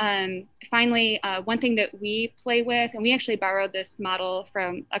 And then finally, one thing that we play with, and we actually borrowed this model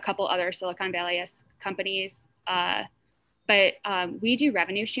from a couple other Silicon Valley-esque companies, but we do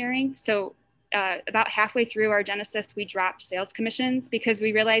revenue sharing. So about halfway through our genesis, we dropped sales commissions because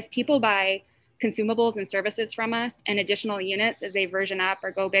we realized people buy consumables and services from us and additional units as they version up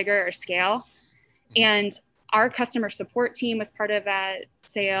or go bigger or scale. And our customer support team was part of that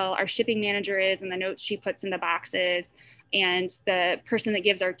sale. Our shipping manager is, and the notes she puts in the boxes. And the person that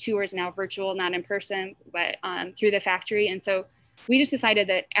gives our tours now virtual, not in person, but through the factory. And so we just decided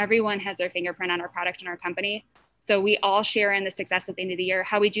that everyone has their fingerprint on our product and our company. So we all share in the success at the end of the year.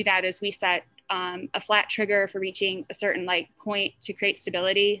 How we do that is we set a flat trigger for reaching a certain point to create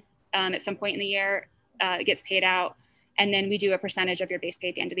stability at some point in the year. It gets paid out. And then we do a percentage of your base pay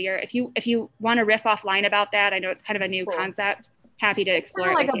at the end of the year. If you want to riff offline about that, I know it's kind of a new concept. Happy to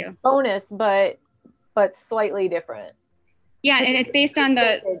explore it with you. Bonus, but slightly different. Yeah, and it's based on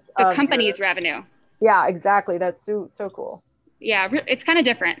the company's revenue. Yeah, exactly. That's so cool. Yeah, it's kind of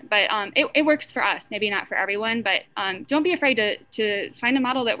different, but it works for us. Maybe not for everyone, but don't be afraid to find a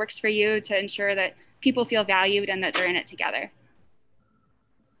model that works for you to ensure that people feel valued and that they're in it together.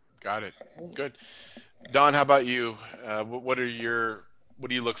 Got it. Good. Dawn, how about you? What do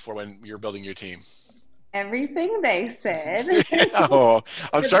you look for when you're building your team? Everything they said.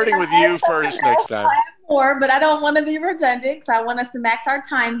 I'm starting with you first next time. I have more, but I don't want to be redundant because I want us to max our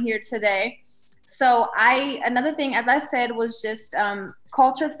time here today. So another thing, as I said, was just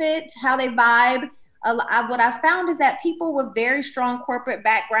culture fit, how they vibe. What I found is that people with very strong corporate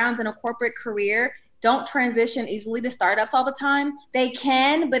backgrounds and a corporate career don't transition easily to startups all the time. They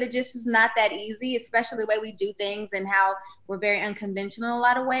can, but it just is not that easy, especially the way we do things and how we're very unconventional in a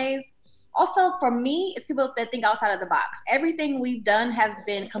lot of ways. Also, for me, it's people that think outside of the box. Everything we've done has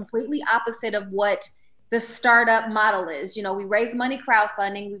been completely opposite of what the startup model is. We raised money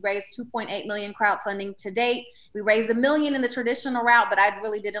crowdfunding. We raised 2.8 million crowdfunding to date. We raised $1 million in the traditional route, but I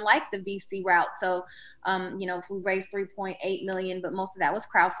really didn't like the VC route. So, we raised 3.8 million, but most of that was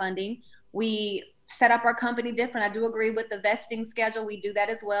crowdfunding. We set up our company different. I do agree with the vesting schedule. We do that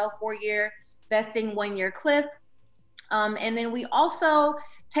as well, 4-year vesting, 1-year cliff. And then we also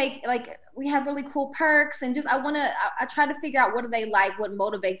we have really cool perks, and I try to figure out what do they like, what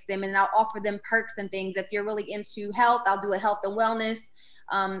motivates them, and I'll offer them perks and things. If you're really into health, I'll do a health and wellness.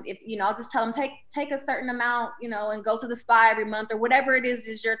 I'll just tell them take a certain amount, and go to the spa every month or whatever it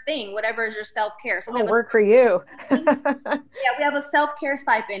is your thing, whatever is your self-care. So it'll work for you. Yeah, we have a self-care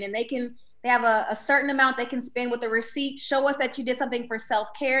stipend, and they have a certain amount they can spend with a receipt. Show us that you did something for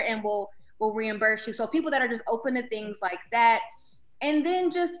self-care, and we'll reimburse you. So people that are just open to things like that. And then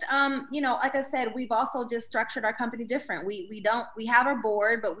just, like I said, we've also just structured our company different. We have our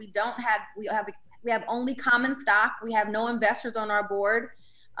board, but we have only common stock. We have no investors on our board.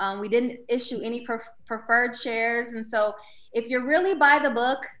 We didn't issue any preferred shares. And so if you're really by the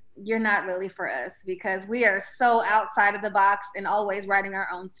book, you're not really for us, because we are so outside of the box and always writing our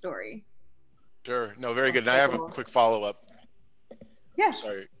own story. Sure. No, very good. And I have a quick follow-up. Yeah.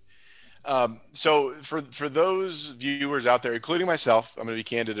 Sorry. So for those viewers out there, including myself, I'm going to be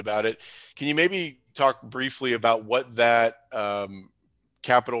candid about it. Can you maybe talk briefly about what that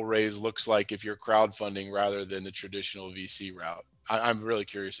capital raise looks like if you're crowdfunding rather than the traditional VC route? I'm really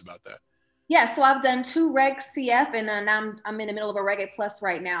curious about that. Yeah, so I've done 2 Reg CF, and I'm in the middle of a Reg A Plus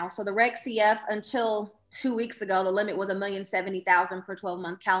right now. So the Reg CF, until 2 weeks ago, the limit was $1,070,000 per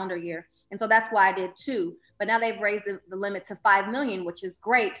 12-month calendar year. And so that's why I did 2. But now they've raised the limit to 5 million, which is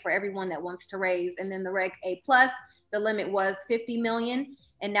great for everyone that wants to raise. And then the Reg A Plus, the limit was 50 million,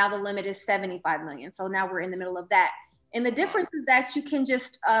 and now the limit is 75 million. So now we're in the middle of that. And the difference is that you can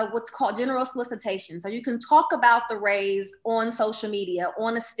just what's called general solicitation. So you can talk about the raise on social media,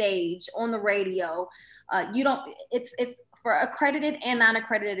 on a stage, on the radio. It's for accredited and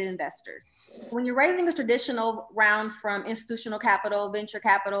non-accredited investors. When you're raising a traditional round from institutional capital, venture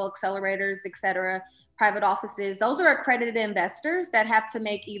capital, accelerators, et cetera, private offices. Those are accredited investors that have to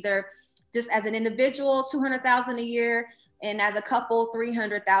make either just as an individual, $200,000 a year, and as a couple,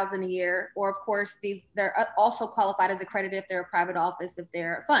 $300,000 a year. Or of course, they're also qualified as accredited if they're a private office, if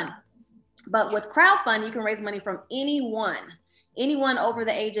they're a fund. But with crowdfund, you can raise money from anyone over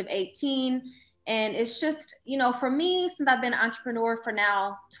the age of 18. And it's just, for me, since I've been an entrepreneur for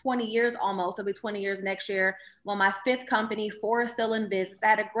now 20 years almost, it'll be 20 years next year. Well, my 5th company, 4 is still in business. I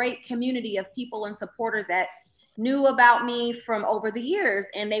had a great community of people and supporters that knew about me from over the years,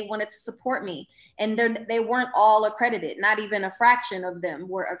 and they wanted to support me. And they weren't all accredited. Not even a fraction of them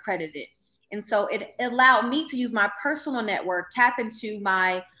were accredited. And so it allowed me to use my personal network, tap into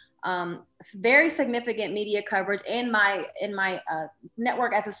my very significant media coverage and my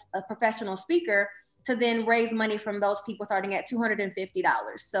network as a professional speaker to then raise money from those people starting at $250.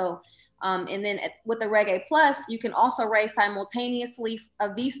 So, and then with the Reg A Plus, you can also raise simultaneously a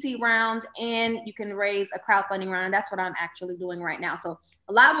VC round and you can raise a crowdfunding round. And that's what I'm actually doing right now. So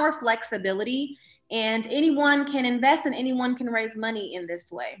a lot more flexibility, and anyone can invest and anyone can raise money in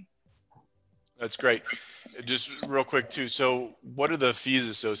this way. That's great. Just real quick too. So what are the fees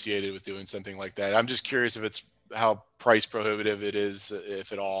associated with doing something like that? I'm just curious if it's how price prohibitive it is,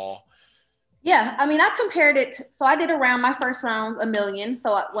 if at all. Yeah, I mean, I compared it. So I did my first round, $1 million.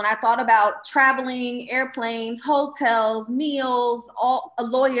 So when I thought about traveling, airplanes, hotels, meals, all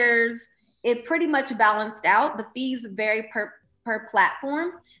lawyers, it pretty much balanced out. The fees vary per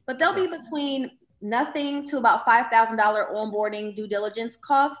platform, but they'll be between nothing to about $5,000 onboarding due diligence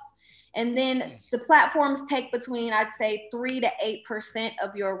costs. And then the platforms take between, I'd say, 3 to 8%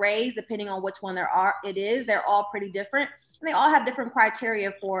 of your raise, depending on which one it is. They're all pretty different, and they all have different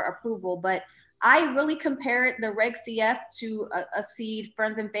criteria for approval. But I really compare the Reg CF to a seed,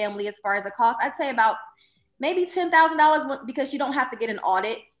 friends and family, as far as the cost. I'd say about maybe $10,000, because you don't have to get an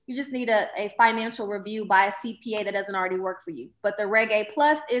audit. You just need a financial review by a CPA that doesn't already work for you. But the Reg A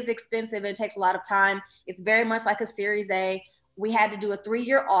Plus is expensive and takes a lot of time. It's very much like a Series A. We had to do a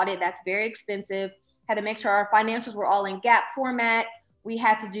 3-year audit. That's very expensive. Had to make sure our financials were all in GAAP format. We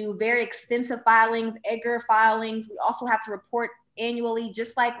had to do very extensive filings, EDGAR filings. We also have to report annually,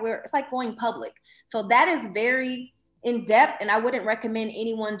 just like it's like going public. So that is very in depth, and I wouldn't recommend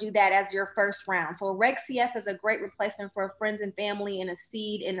anyone do that as your first round. So Reg CF is a great replacement for friends and family and a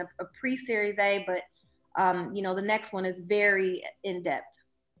seed and a pre-Series A, but the next one is very in depth.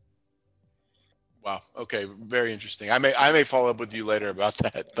 Wow. Okay. Very interesting. I may follow up with you later about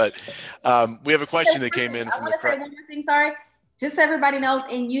that, but we have a question that came in from the crowd. One more thing, sorry. Just so everybody knows,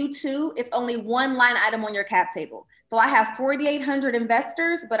 in U2, it's only one line item on your cap table. So I have 4,800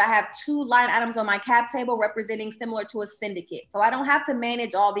 investors, but I have 2 line items on my cap table representing similar to a syndicate. So I don't have to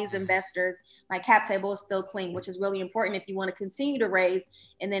manage all these investors. My cap table is still clean, which is really important if you want to continue to raise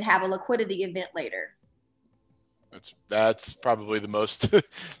and then have a liquidity event later. That's probably the most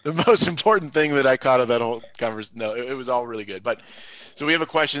important thing that I caught of that whole conversation. No, it was all really good. But so we have a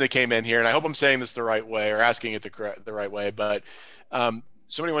question that came in here, and I hope I'm saying this the right way or asking it the right way. But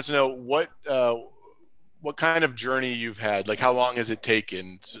somebody wants to know what kind of journey you've had. Like, how long has it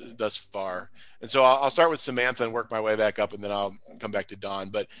taken thus far? And so I'll start with Samantha and work my way back up, and then I'll come back to Don.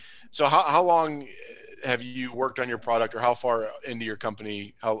 But so how long have you worked on your product, or how far into your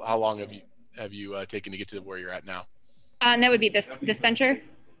company? How long have you taken to get to where you're at now? That would be this venture.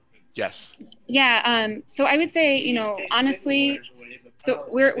 Yes. Yeah. So I would say, honestly, so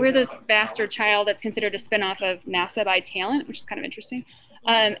we're this bastard child that's considered a spinoff of NASA by talent, which is kind of interesting.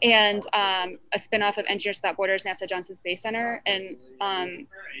 And a spinoff of Engineers Without Borders, NASA Johnson Space Center. And,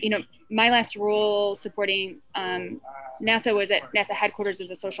 my last role supporting NASA was at NASA headquarters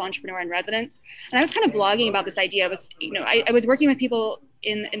as a social entrepreneur in residence. And I was kind of blogging about this idea. I was working with people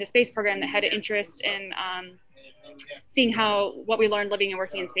in the space program that had an interest in seeing how what we learned living and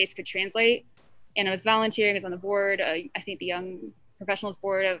working in space could translate. And I was volunteering. I was on the board, I think the Young Professionals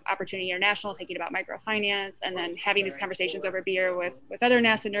Board of Opportunity International, thinking about microfinance, and then having these conversations over beer with other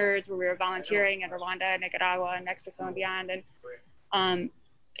NASA nerds where we were volunteering in Rwanda, Nicaragua, and Mexico and beyond. And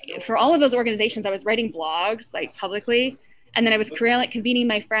for all of those organizations, I was writing blogs like publicly. And then I was convening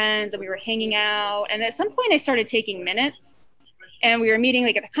my friends, and we were hanging out. And at some point I started taking minutes, and we were meeting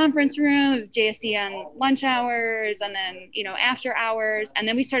like at the conference room of JSC on lunch hours, and then, after hours. And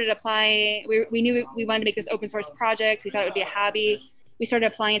then we started applying. We knew we wanted to make this open source project. We thought it would be a hobby. We started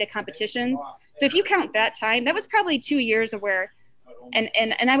applying to competitions. So if you count that time, that was probably 2 years of where, and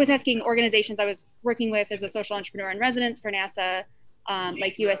I was asking organizations I was working with as a social entrepreneur in residence for NASA,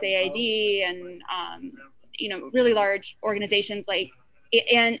 like USAID and, really large organizations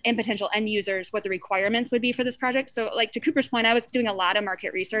and potential end users, what the requirements would be for this project. So like to Cooper's point, I was doing a lot of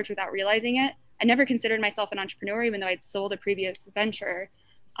market research without realizing it. I never considered myself an entrepreneur, even though I'd sold a previous venture.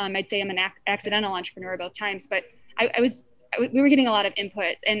 I'd say I'm an accidental entrepreneur both times, but we were getting a lot of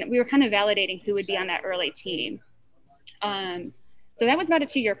inputs, and we were kind of validating who would be on that early team. So that was about a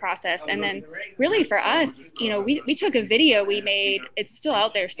 2-year process. And then really for us, we took a video we made, it's still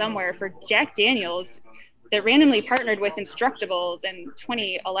out there somewhere, for Jack Daniels that randomly partnered with Instructables in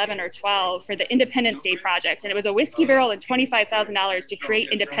 2011 or 12 for the Independence Day project. And it was a whiskey barrel and $25,000 to create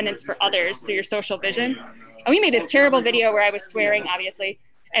independence for others through your social vision. And we made this terrible video where I was swearing, obviously,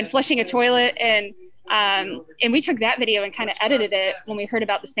 and flushing a toilet. And we took that video and kind of edited it when we heard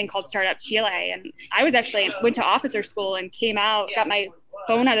about this thing called Startup Chile. And I went to officer school and came out, got my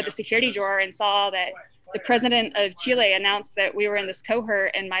phone out of the security drawer and saw that the president of Chile announced that we were in this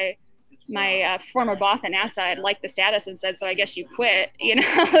cohort, and my former boss at NASA had liked the status and said, so I guess you quit,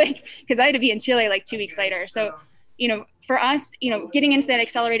 because I had to be in Chile like 2 weeks later. So, for us, getting into that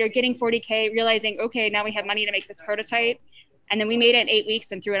accelerator, getting 40K, realizing, okay, now we have money to make this prototype. And then we made it in 8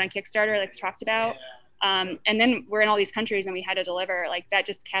 weeks and threw it on Kickstarter, like we talked about. And then we're in all these countries and we had to deliver. Like, that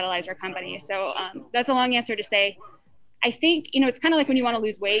just catalyzed our company. So that's a long answer to say, I think, it's kind of like when you want to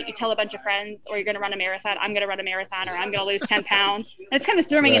lose weight, you tell a bunch of friends, or you're going to run a marathon, I'm going to run a marathon, or I'm going to lose 10 pounds. And it's kind of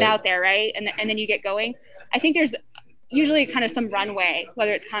throwing it out there, right? And then you get going. I think there's usually kind of some runway,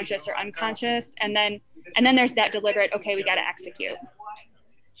 whether it's conscious or unconscious. And then there's that deliberate, okay, we got to execute.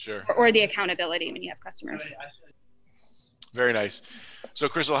 Sure. Or the accountability when you have customers. Very nice. So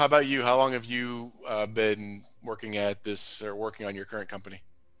Crystal, how about you? How long have you been working at this, or working on your current company?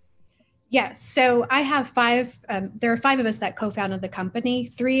 Yes. So I have 5, there are 5 of us that co-founded the company.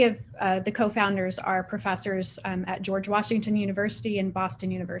 3 of the co-founders are professors at George Washington University and Boston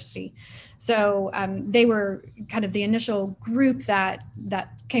University. So they were kind of the initial group that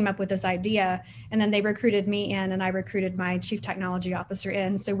came up with this idea. And then they recruited me in, and I recruited my chief technology officer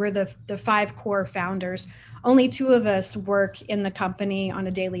in. So we're the 5 core founders. Only 2 of us work in the company on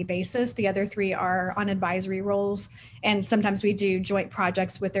a daily basis. The other 3 are on advisory roles. And sometimes we do joint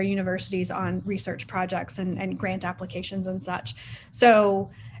projects with their universities on research projects and grant applications and such. So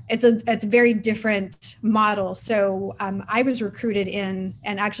it's a very different model. So I was recruited in,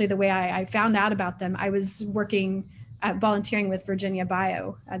 and actually the way I found out about them, I was working volunteering with Virginia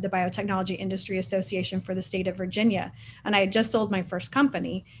Bio, the Biotechnology Industry Association for the state of Virginia. And I had just sold my first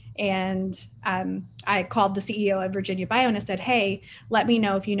company. And I called the CEO of Virginia Bio and I said, hey, let me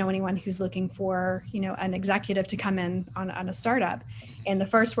know if you know anyone who's looking for, an executive to come in on a startup. And the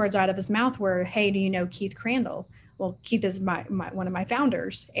first words out of his mouth were, hey, do you know Keith Crandall? Well, Keith is one of my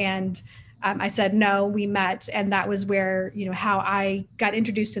founders. And I said, no, we met. And that was where, how I got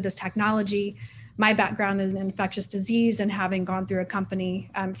introduced to this technology. My background is in infectious disease, and having gone through a company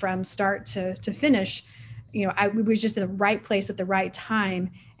from start to finish, I was just in the right place at the right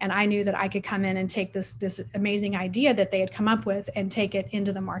time. And I knew that I could come in and take this amazing idea that they had come up with and take it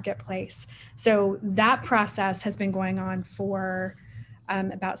into the marketplace. So that process has been going on for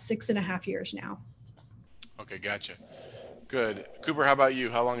about 6.5 years now. Okay, gotcha. Good. Cooper, how about you?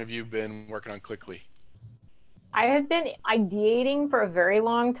 How long have you been working on Clickly? I had been ideating for a very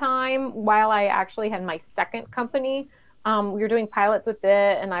long time while I actually had my second company. We were doing pilots with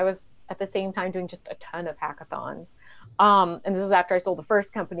it, and I was at the same time doing just a ton of hackathons. And this was after I sold the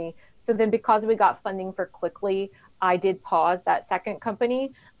first company. So then because we got funding for Clickly, I did pause that second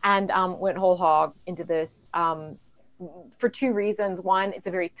company and went whole hog into this for 2 reasons. One, it's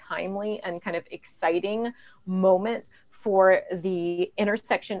a very timely and kind of exciting moment for the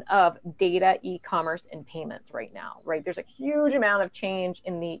intersection of data, e-commerce, and payments right now, right? There's a huge amount of change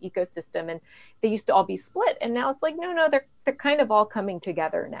in the ecosystem, and they used to all be split. And now it's like, no, they're kind of all coming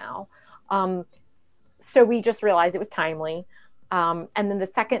together now. So we just realized it was timely. And then the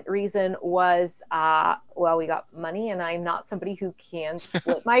second reason was, we got money, and I'm not somebody who can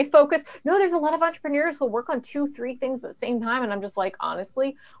split my focus. No, there's a lot of entrepreneurs who work on 2-3 things at the same time. And I'm just like,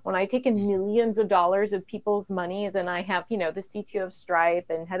 honestly, when I take in millions of dollars of people's monies, and I have, the CTO of Stripe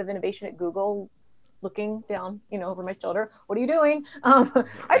and head of innovation at Google looking down, over my shoulder, what are you doing?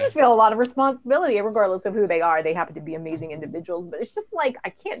 I just feel a lot of responsibility, regardless of who they are. They happen to be amazing individuals, but it's just like, I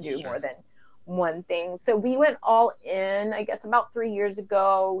can't do more than one thing. So we went all in, I guess about 3 years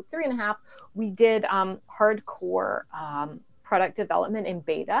ago, 3.5. We did hardcore product development in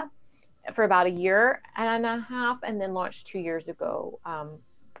beta for about 1.5 years, and then launched 2 years ago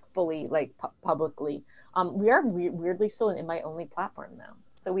fully, like publicly. We are weirdly still an invite-only platform now.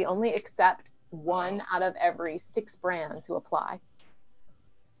 So we only accept 1 out of every 6 brands who apply.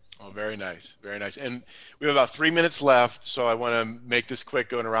 Oh, very nice. Very nice. And we have about 3 minutes left, so I want to make this quick,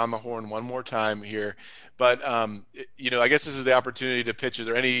 going around the horn one more time here. But, I guess this is the opportunity to pitch. Is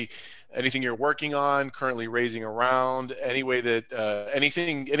there anything you're working on, currently raising around, any way that,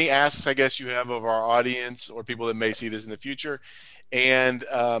 any asks, I guess, you have of our audience or people that may see this in the future, and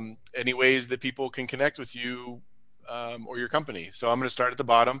any ways that people can connect with you or your company? So I'm going to start at the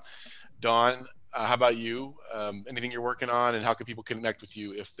bottom. Dawn, how about you? Anything you're working on, and how can people connect with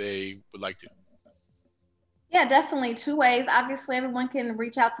you if they would like to? Yeah, definitely. 2 ways. Obviously, everyone can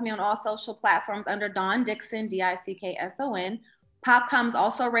reach out to me on all social platforms under Dawn Dickson, Dickson. Popcom's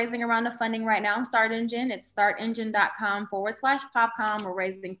also raising around the funding right now on Start Engine. It's startengine.com/Popcom. We're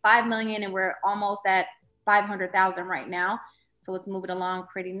raising $5 million, and we're almost at 500,000 right now. So it's moving along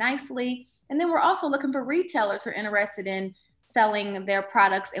pretty nicely. And then we're also looking for retailers who are interested in selling their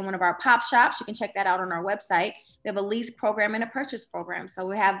products in one of our pop shops. You can check that out on our website. We have a lease program and a purchase program. So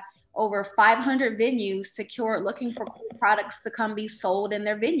we have over 500 venues secured looking for cool products to come be sold in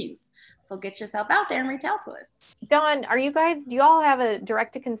their venues. So get yourself out there and reach out to us. Dawn, do you all have a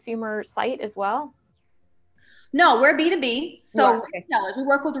direct-to-consumer site as well? No, we're B2B. So okay. Retailers, we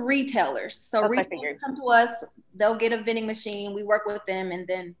work with retailers. So retailers come to us, they'll get a vending machine. We work with them, and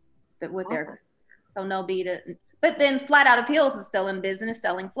then with awesome. So no B2. But then Flat Out of Heels is still in business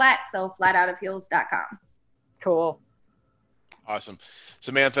selling flats, so flatoutofheels.com. Cool. Awesome.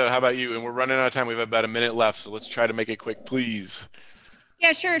 Samantha, how about you? And we're running out of time. We have about a minute left, so let's try to make it quick, please.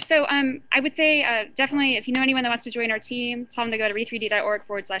 Yeah, sure. So I would say definitely if you know anyone that wants to join our team, tell them to go to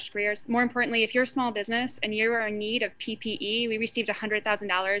re3d.org/careers. More importantly, if you're a small business and you are in need of PPE, we received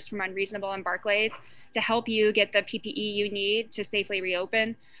 $100,000 from Unreasonable and Barclays to help you get the PPE you need to safely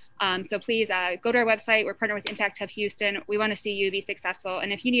reopen. So please go to our website. We're partnered with Impact Hub Houston. We want to see you be successful.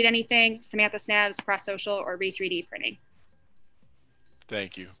 And if you need anything, Samantha Snabs, Cross Social, or Re3D Printing.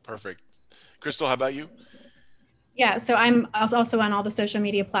 Thank you. Perfect. Crystal, how about you? Yeah, so I'm also on all the social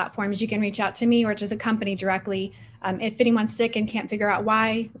media platforms. You can reach out to me or to the company directly. If anyone's sick and can't figure out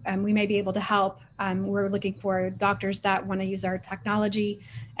why, we may be able to help. We're looking for doctors that want to use our technology.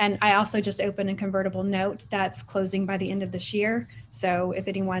 And I also just opened a convertible note that's closing by the end of this year. So if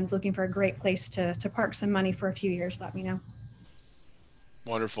anyone's looking for a great place to park some money for a few years, let me know.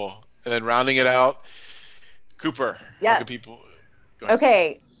 Wonderful. And then rounding it out, Cooper. Yes. How can people... Go ahead.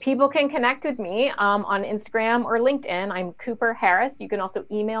 Okay. People can connect with me on Instagram or LinkedIn. I'm Cooper Harris. You can also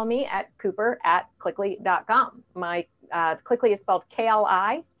email me at cooper@clickly.com. My Clickly is spelled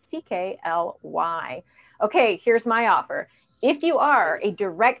Klickly. Okay, here's my offer. If you are a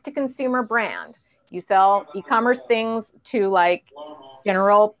direct-to-consumer brand, you sell e-commerce things to like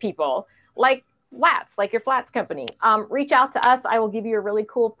general people, like flats, like your flats company, reach out to us. I will give you a really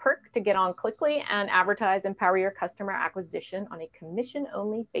cool perk to get on Clickly and advertise and power your customer acquisition on a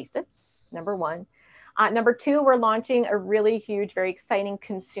commission-only basis. Number one. Number two, we're launching a really huge, very exciting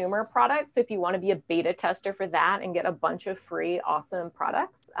consumer product. So if you want to be a beta tester for that and get a bunch of free, awesome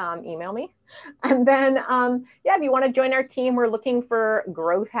products, email me. And then, if you want to join our team, we're looking for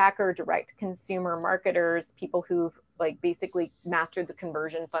growth hacker, direct consumer marketers, people who've basically mastered the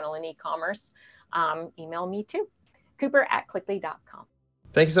conversion funnel in e-commerce. Email me too, cooper@clickly.com.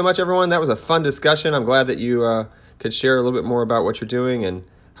 Thank you so much, everyone. That was a fun discussion. I'm glad that you could share a little bit more about what you're doing and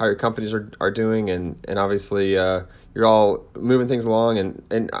how your companies are doing. And obviously, you're all moving things along.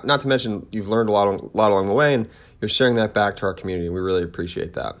 And not to mention, you've learned a lot along the way, and you're sharing that back to our community. We really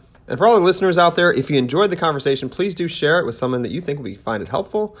appreciate that. And for all the listeners out there, if you enjoyed the conversation, please do share it with someone that you think will find it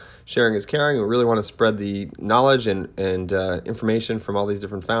helpful. Sharing is caring. We really want to spread the knowledge and information from all these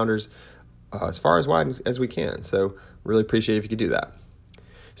different founders as far as wide as we can. So really appreciate it if you could do that.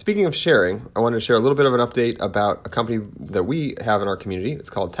 Speaking of sharing, I wanted to share a little bit of an update about a company that we have in our community. It's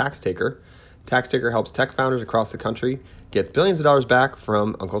called TaxTaker. TaxTaker helps tech founders across the country get billions of dollars back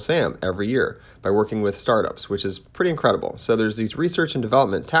from Uncle Sam every year by working with startups, which is pretty incredible. So there's these research and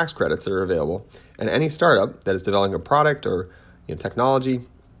development tax credits that are available, and any startup that is developing a product or technology,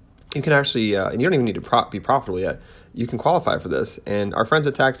 you can actually, and you don't even need to be profitable yet, you can qualify for this. And our friends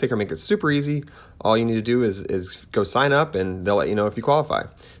at TaxTaker make it super easy. All you need to do is go sign up, and they'll let you know if you qualify.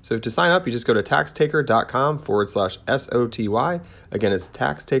 So to sign up, you just go to taxtaker.com/SOTY. Again, it's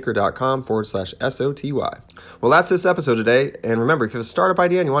taxtaker.com/SOTY. Well, that's this episode today. And remember, if you have a startup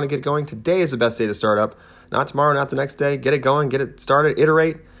idea and you want to get going, today is the best day to start up. Not tomorrow, not the next day. Get it going, get it started,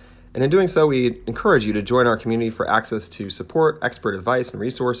 iterate. And in doing so, we encourage you to join our community for access to support, expert advice, and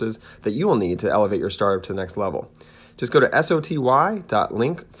resources that you will need to elevate your startup to the next level. Just go to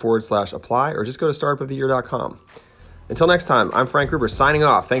soty.link/apply, or just go to startupoftheyear.com. Until next time, I'm Frank Gruber signing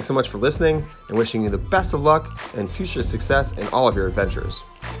off. Thanks so much for listening and wishing you the best of luck and future success in all of your adventures.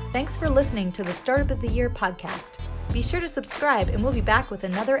 Thanks for listening to the Startup of the Year podcast. Be sure to subscribe and we'll be back with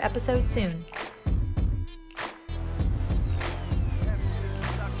another episode soon.